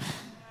nowhere.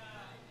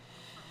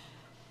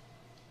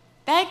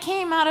 That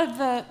came out of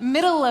the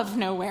middle of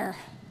nowhere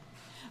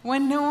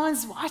when no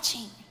one's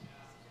watching.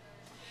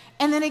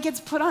 And then it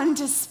gets put on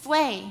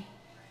display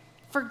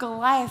for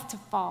Goliath to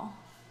fall.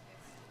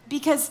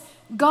 Because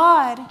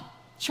God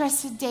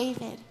trusted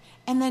David,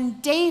 and then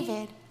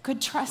David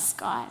could trust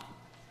God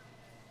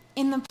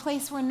in the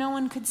place where no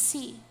one could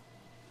see.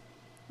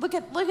 Look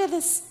at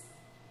this.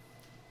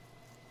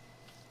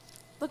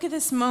 Look at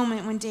this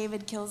moment when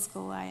David kills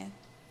Goliath.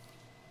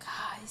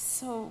 God, he's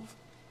so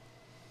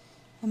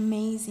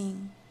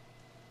amazing.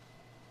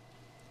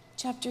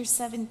 Chapter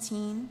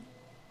 17.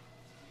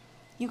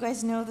 You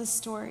guys know the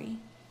story,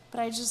 but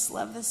I just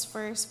love this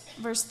verse.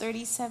 Verse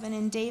 37,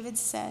 and David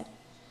said,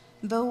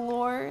 "The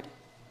Lord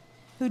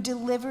who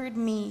delivered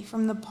me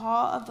from the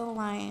paw of the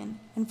lion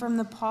and from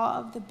the paw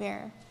of the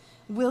bear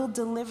will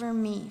deliver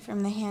me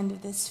from the hand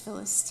of this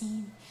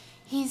Philistine."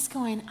 He's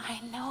going, I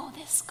know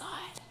this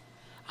God.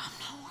 I'm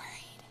not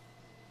worried.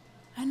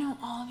 I know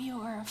all of you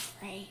are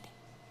afraid.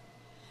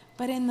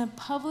 But in the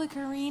public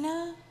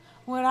arena,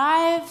 what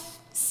I've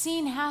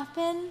seen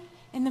happen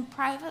in the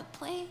private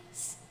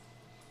place,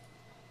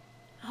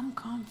 I'm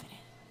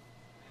confident.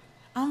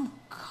 I'm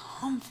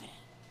confident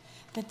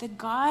that the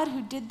God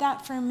who did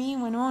that for me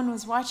when no one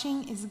was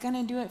watching is going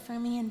to do it for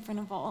me in front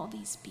of all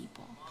these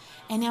people.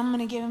 And I'm going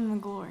to give him the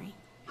glory.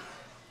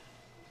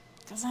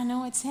 Because I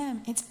know it's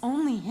him. It's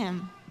only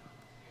him.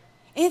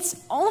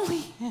 It's only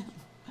him.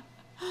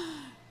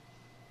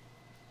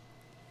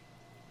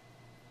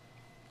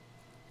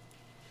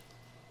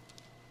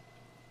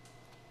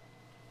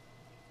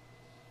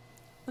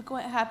 Look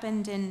what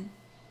happened in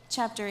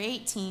chapter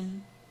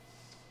 18.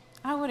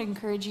 I would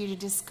encourage you to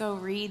just go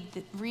read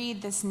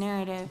this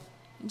narrative.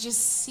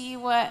 Just see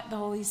what the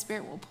Holy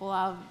Spirit will pull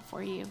out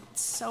for you. It's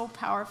so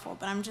powerful,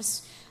 but I'm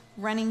just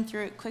running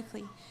through it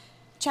quickly.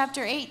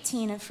 Chapter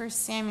 18 of 1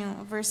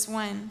 Samuel, verse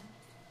 1.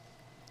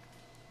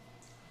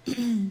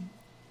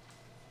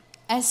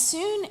 As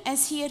soon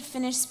as he had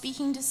finished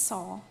speaking to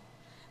Saul,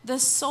 the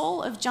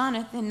soul of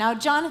Jonathan, now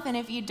Jonathan,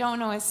 if you don't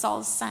know, is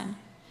Saul's son.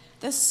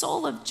 The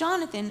soul of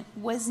Jonathan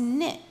was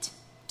knit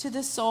to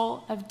the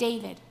soul of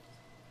David.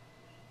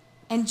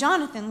 And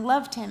Jonathan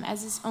loved him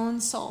as his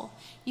own soul.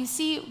 You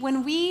see,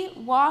 when we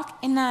walk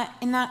in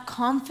that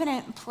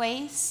confident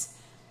place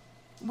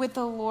with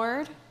the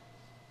Lord,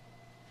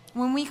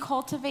 when we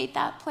cultivate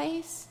that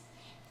place,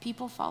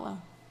 people follow.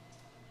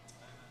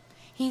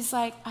 He's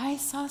like, I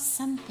saw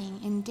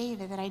something in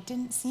David that I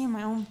didn't see in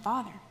my own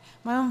father.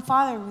 My own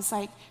father was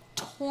like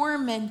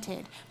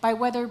tormented by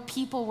whether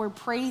people were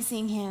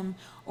praising him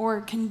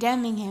or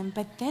condemning him.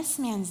 But this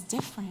man's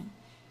different.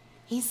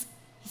 He's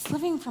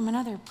living from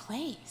another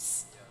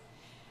place.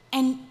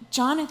 And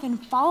Jonathan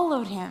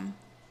followed him,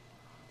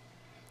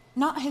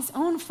 not his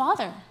own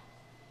father.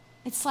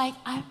 It's like,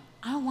 I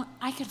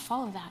could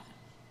follow that.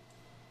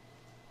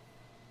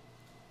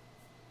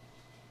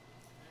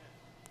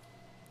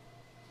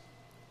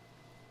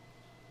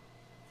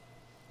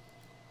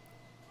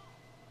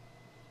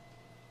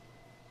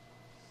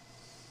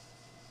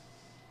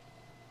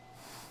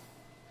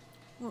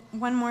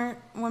 One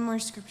more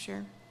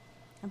scripture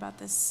about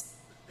this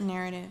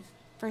narrative.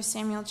 1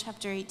 Samuel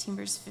chapter 18,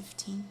 verse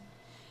 15.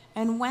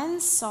 And when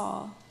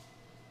Saul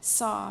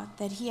saw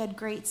that he had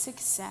great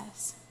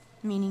success,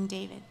 meaning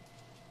David,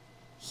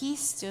 he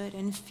stood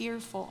in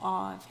fearful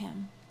awe of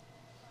him.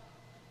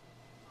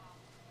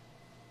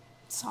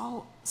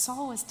 Saul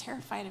was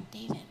terrified of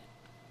David.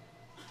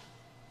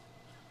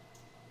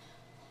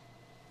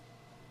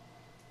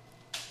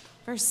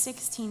 Verse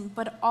 16,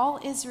 but all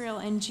Israel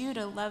and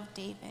Judah loved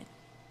David,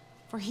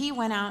 for he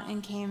went out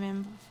and came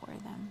in before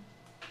them.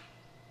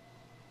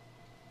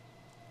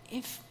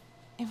 If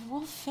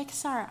we'll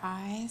fix our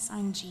eyes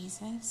on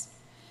Jesus,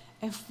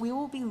 if we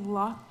will be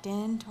locked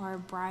into our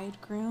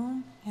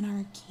bridegroom and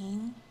our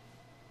king,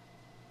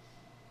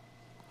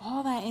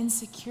 all that that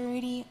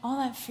insecurity, all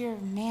that fear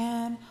of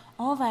man,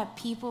 all that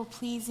people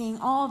pleasing,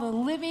 all the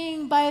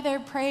living by their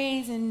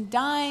praise and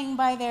dying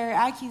by their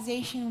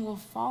accusation will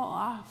fall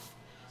off.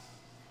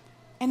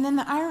 And then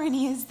the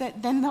irony is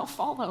that then they'll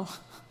follow.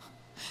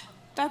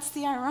 That's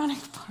the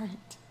ironic part.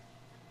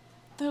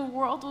 The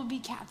world will be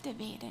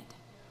captivated.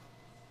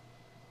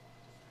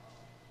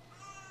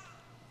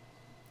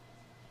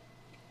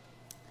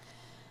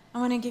 I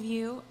want to give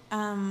you,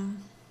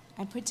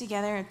 I put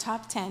together a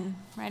top 10.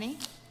 Ready?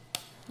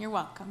 You're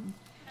welcome,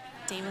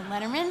 David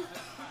Letterman.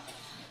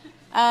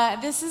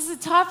 This is the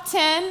top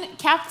 10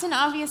 Captain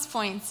Obvious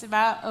points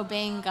about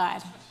obeying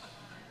God.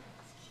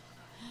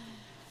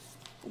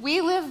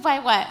 We live by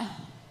what?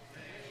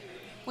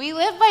 We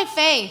live by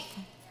faith.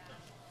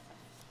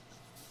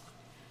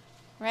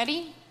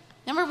 Ready?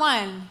 Number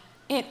 1,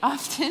 it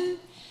often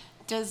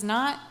does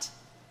not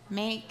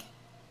make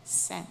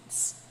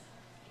sense.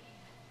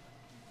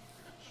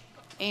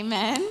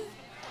 Amen.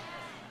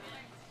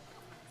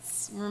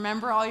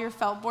 Remember all your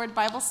Feltboard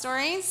Bible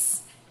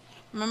stories?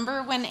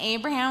 Remember when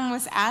Abraham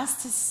was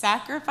asked to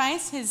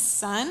sacrifice his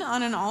son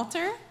on an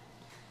altar?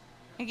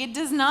 Like, it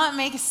does not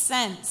make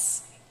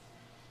sense.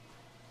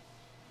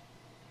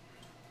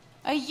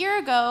 A year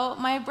ago,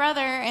 my brother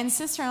and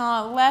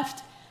sister-in-law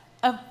left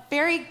a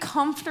very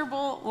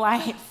comfortable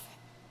life.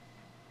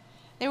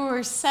 They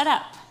were set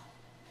up,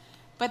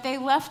 but they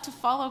left to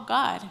follow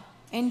God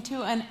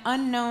into an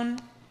unknown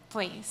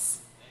place.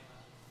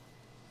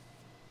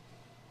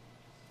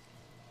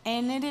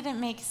 And it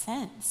didn't make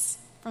sense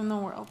from the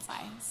world's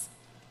eyes.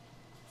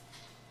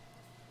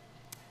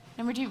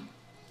 Number 2,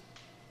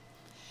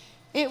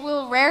 it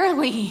will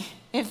rarely,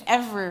 if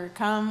ever,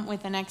 come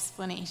with an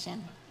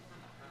explanation.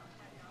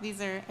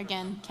 These are,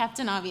 again,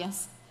 Captain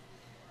Obvious.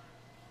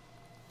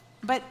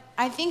 But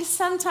I think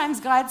sometimes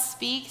God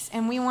speaks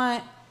and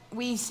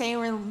we say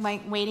we're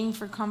like waiting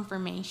for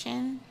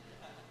confirmation.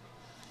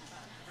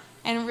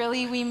 And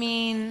really we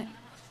mean,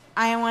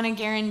 I want to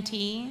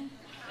guarantee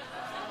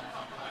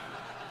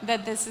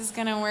that this is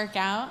going to work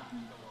out,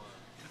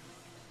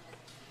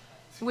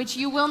 which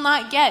you will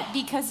not get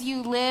because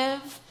you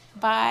live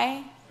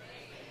by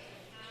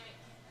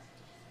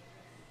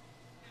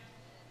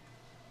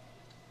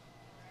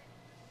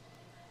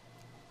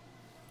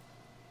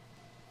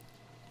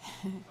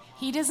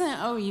He doesn't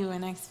owe you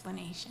an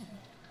explanation.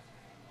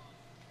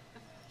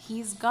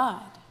 He's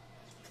God.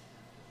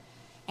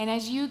 And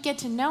as you get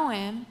to know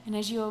him and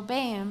as you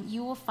obey him,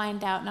 you will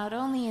find out not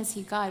only is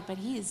he God, but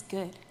he is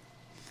good.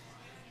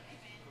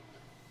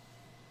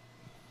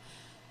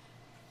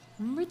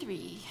 Number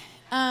 3,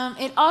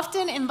 it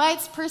often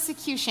invites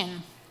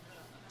persecution,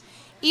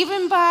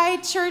 even by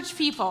church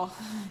people,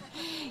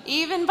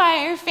 even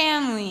by your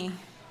family,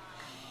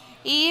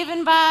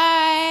 even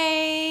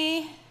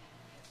by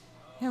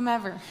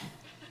whomever.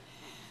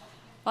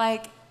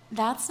 Like,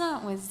 that's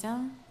not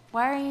wisdom.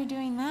 Why are you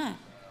doing that?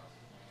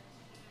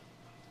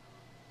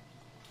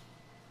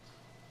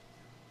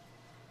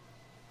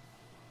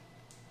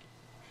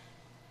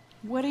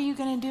 What are you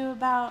going to do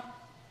about?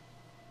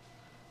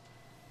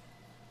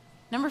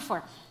 Number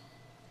 4,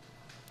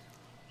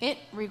 it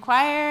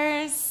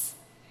requires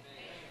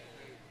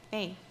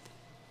faith.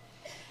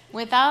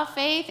 Without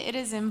faith, it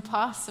is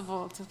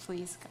impossible to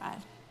please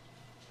God.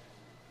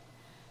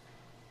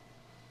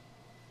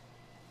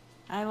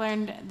 I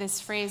learned this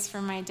phrase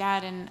from my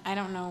dad, and I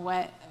don't know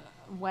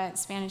what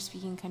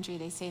Spanish-speaking country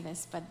they say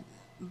this,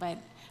 but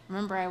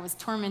remember I was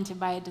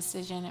tormented by a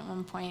decision at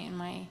one point in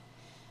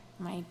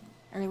my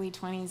early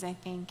 20s, I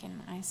think,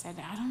 and I said,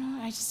 I don't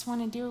know, I just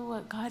want to do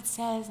what God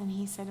says. And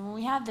he said, well,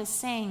 we have this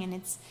saying, and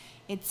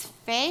it's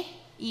fe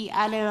y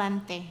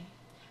adelante,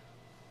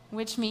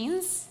 which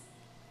means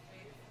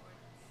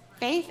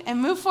faith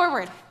and move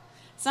forward.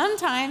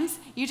 Sometimes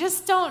you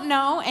just don't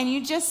know, and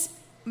you just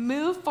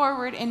move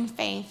forward in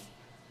faith,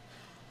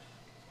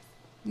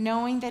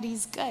 knowing that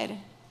he's good,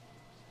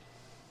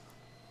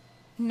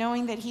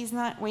 knowing that he's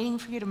not waiting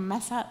for you to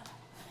mess up.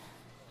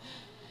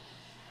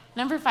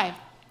 Number 5,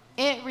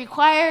 it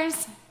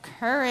requires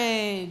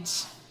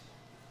courage.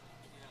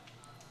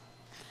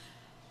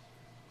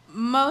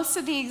 Most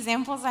of the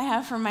examples I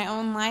have from my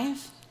own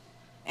life,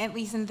 at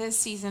least in this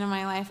season of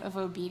my life of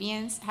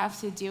obedience, have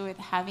to do with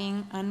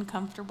having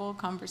uncomfortable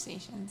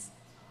conversations,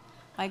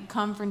 like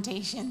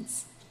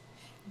confrontations,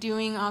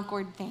 doing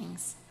awkward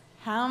things.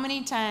 How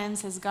many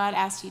times has God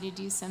asked you to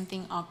do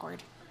something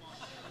awkward?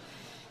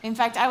 In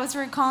fact, I was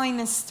recalling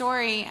this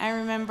story. I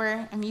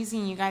remember, I'm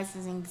using you guys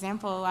as an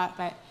example a lot,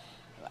 but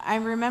I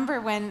remember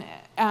when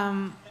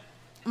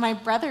my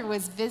brother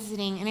was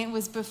visiting, and it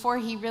was before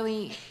he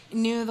really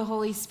knew the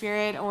Holy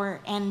Spirit,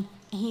 and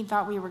he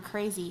thought we were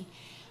crazy.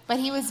 But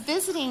he was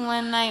visiting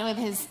one night with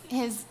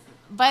his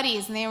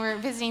buddies, and they were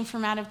visiting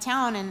from out of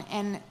town,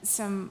 and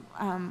some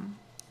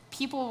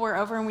people were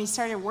over, and we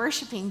started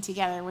worshiping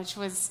together, which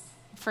was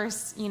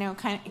first,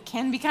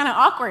 can be kind of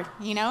awkward,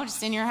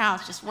 just in your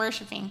house, just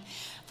worshiping.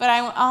 But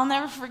I'll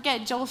never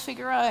forget Joel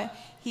Figueroa.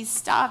 He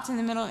stopped in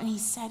the middle, and he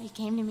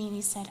came to me, and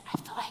he said, I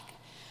feel like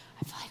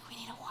we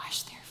need to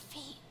wash their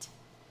feet.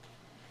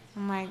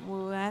 I'm like,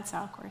 well, that's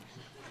awkward.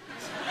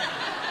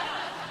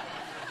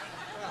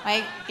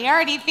 Like, he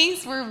already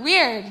thinks we're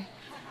weird.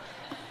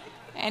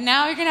 And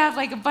now you're going to have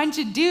like a bunch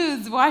of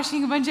dudes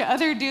washing a bunch of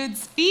other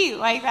dudes' feet.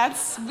 Like,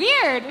 that's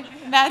weird.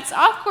 That's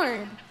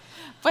awkward.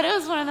 But it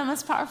was one of the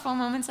most powerful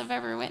moments I've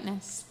ever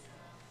witnessed.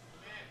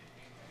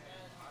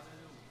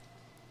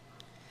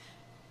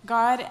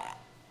 God,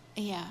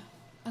 yeah,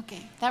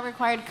 okay, that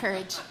required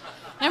courage.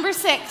 Number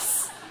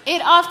 6,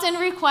 it often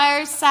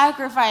requires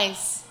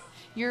sacrifice.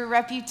 Your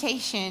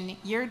reputation,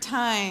 your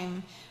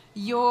time,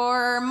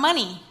 your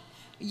money,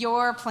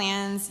 your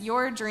plans,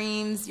 your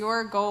dreams,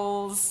 your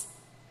goals.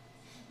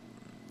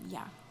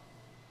 Yeah,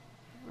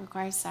 it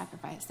requires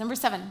sacrifice. Number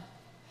 7,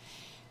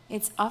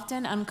 it's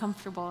often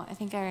uncomfortable. I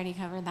think I already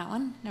covered that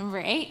one.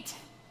 Number 8,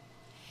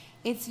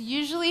 it's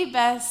usually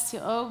best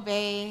to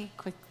obey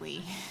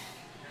quickly.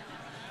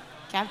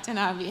 Captain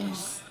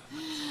Obvious.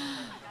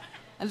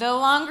 The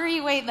longer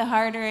you wait, the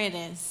harder it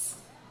is.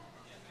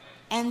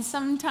 And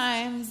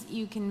sometimes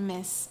you can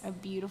miss a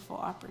beautiful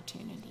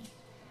opportunity.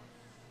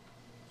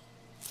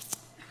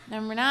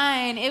 Number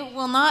 9, it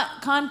will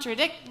not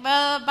contradict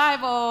the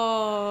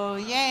Bible.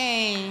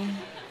 Yay.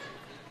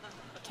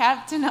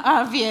 Captain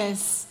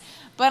Obvious.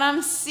 But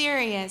I'm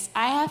serious.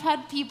 I have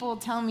had people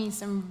tell me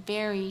some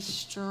very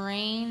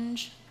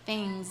strange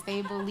things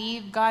they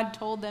believe God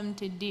told them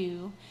to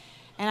do.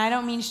 And I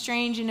don't mean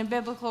strange in a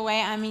biblical way.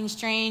 I mean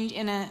strange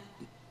in a,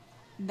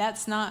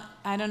 that's not,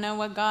 I don't know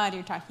what God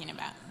you're talking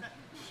about.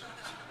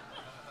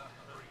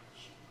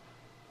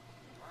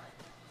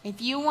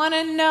 If you want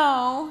to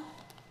know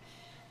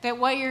that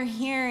what you're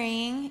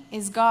hearing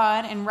is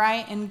God and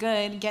right and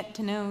good, get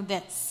to know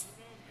this.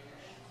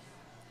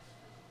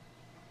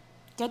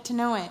 Get to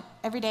know it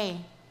every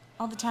day,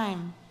 all the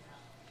time.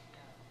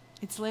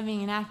 It's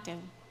living and active.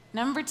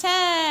 Number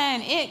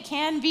 10, it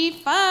can be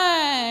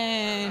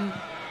fun.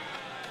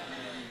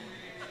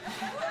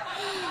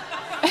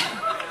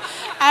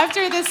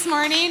 After this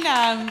morning,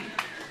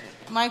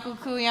 Michael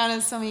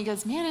Koulianos told me, he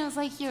goes, man, it was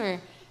like you were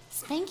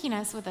spanking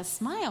us with a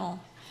smile.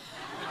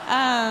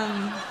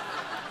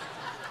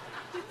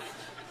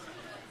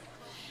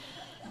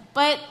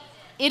 But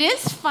it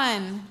is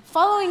fun.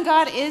 Following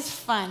God is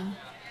fun.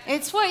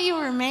 It's what you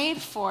were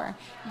made for.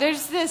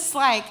 There's this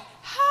like,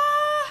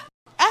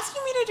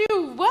 asking me to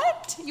do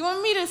what? You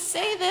want me to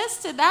say this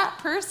to that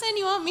person?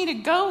 You want me to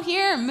go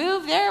here and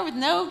move there with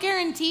no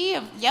guarantee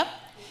of, yep.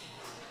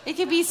 It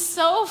could be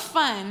so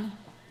fun.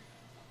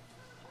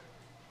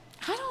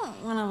 I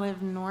don't want to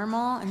live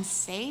normal and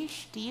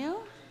safe, do you?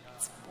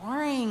 It's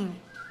boring.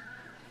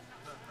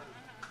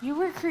 You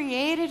were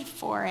created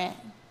for it.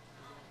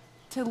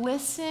 To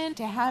listen,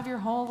 to have your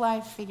whole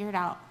life figured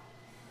out.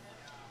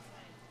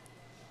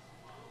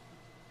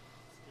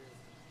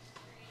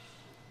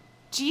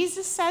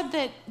 Jesus said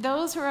that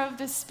those who are of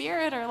the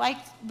Spirit are like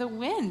the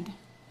wind.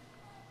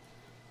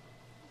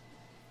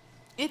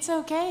 It's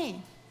okay.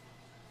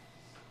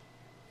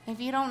 If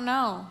you don't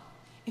know.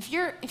 If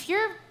you're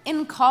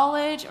in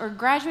college or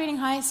graduating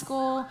high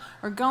school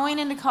or going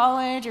into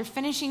college or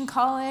finishing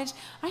college,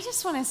 I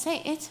just want to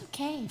say it's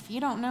okay if you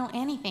don't know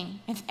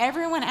anything. If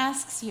everyone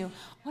asks you,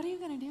 what are you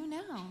going to do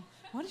now?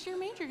 What is your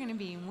major going to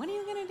be? What are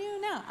you going to do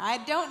now? I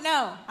don't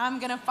know. I'm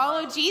going to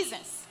follow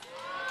Jesus.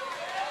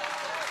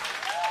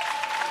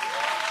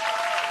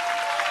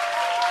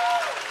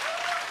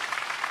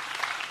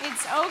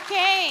 It's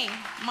okay,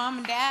 Mom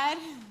and Dad.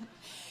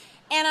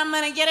 And I'm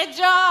going to get a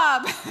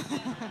job.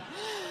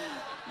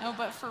 No,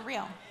 but for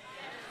real.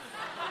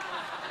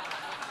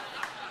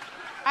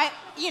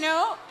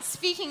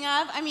 Speaking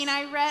of,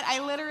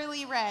 I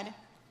literally read,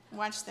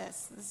 watch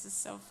this. This is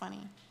so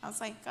funny. I was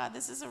like, God,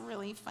 this is a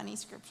really funny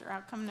scripture.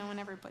 How come no one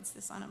ever puts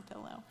this on a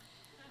pillow?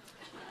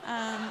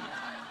 Let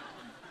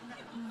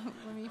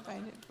me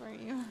find it for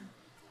you.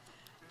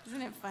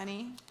 Isn't it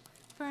funny?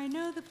 For I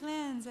know the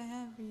plans I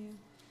have for you.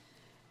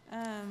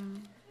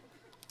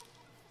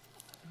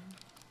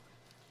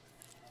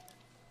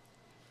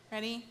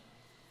 Ready?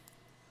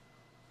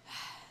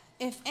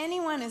 If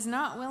anyone is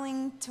not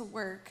willing to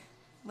work,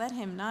 let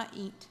him not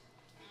eat.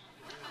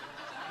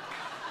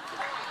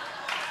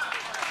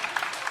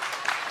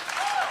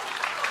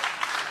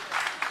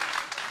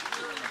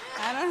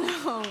 I don't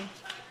know.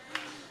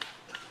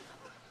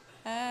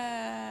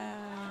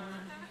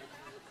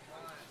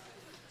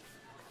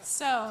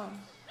 So,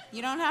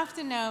 you don't have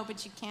to know,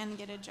 but you can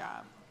get a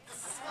job.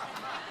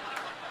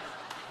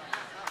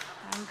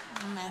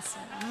 I'm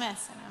messing.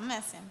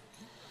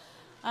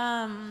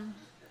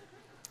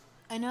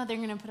 I know they're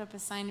going to put up a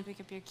sign to pick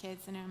up your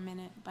kids in a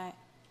minute, but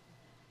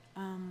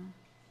I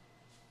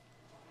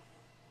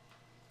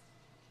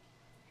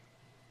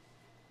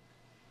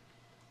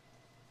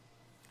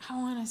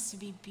want us to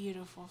be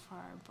beautiful for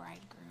our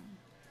bridegroom.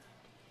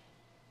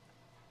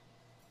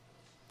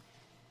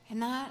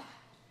 And that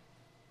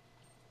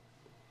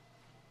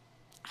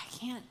I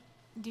can't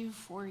do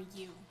for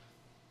you.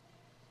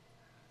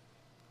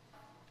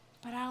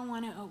 But I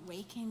want to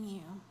awaken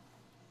you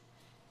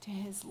to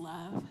his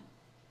love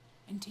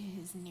and to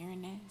his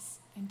nearness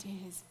and to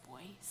his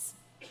voice.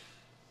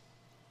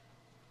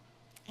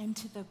 and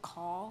to the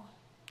call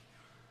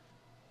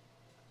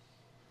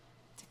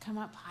to come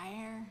up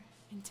higher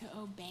and to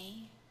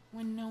obey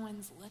when no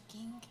one's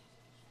looking.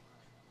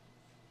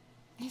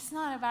 It's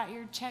not about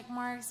your check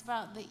marks,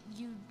 about that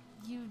you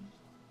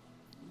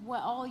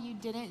what all you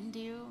didn't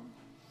do.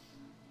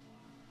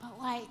 But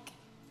like,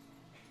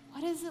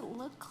 what does it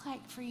look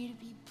like for you to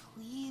be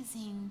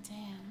pleasing to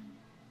him?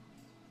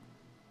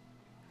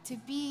 To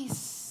be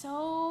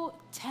so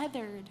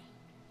tethered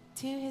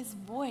to his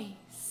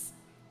voice.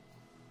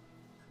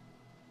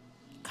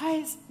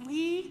 Guys,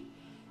 we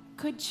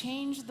could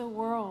change the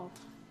world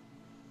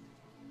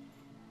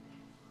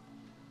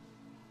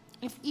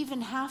if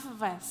even half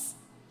of us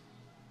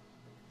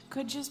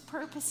could just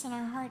purpose in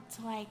our heart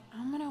to like,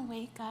 I'm going to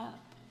wake up.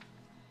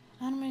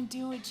 I'm going to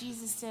do what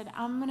Jesus did.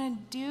 I'm going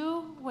to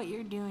do what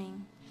you're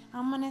doing.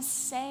 I'm going to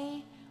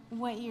say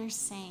what you're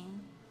saying.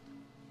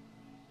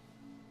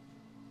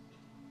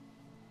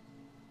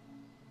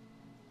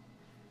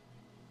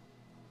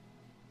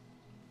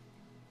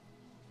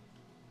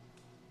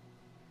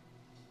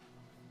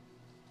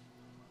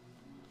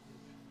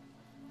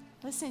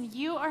 Listen,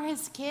 you are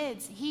his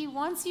kids. He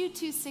wants you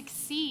to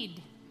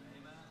succeed.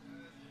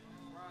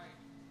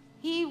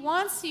 He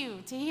wants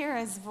you to hear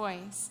his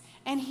voice.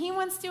 And he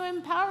wants to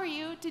empower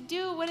you to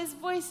do what his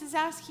voice is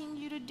asking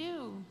you to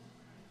do.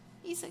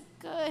 He's a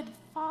good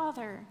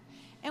father.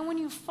 And when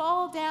you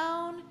fall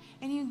down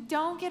and you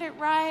don't get it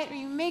right or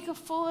you make a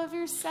fool of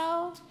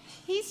yourself,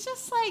 he's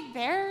just like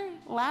there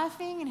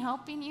laughing and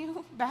helping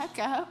you back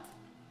up.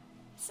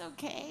 It's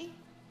okay.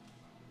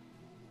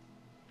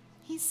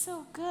 He's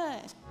so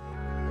good.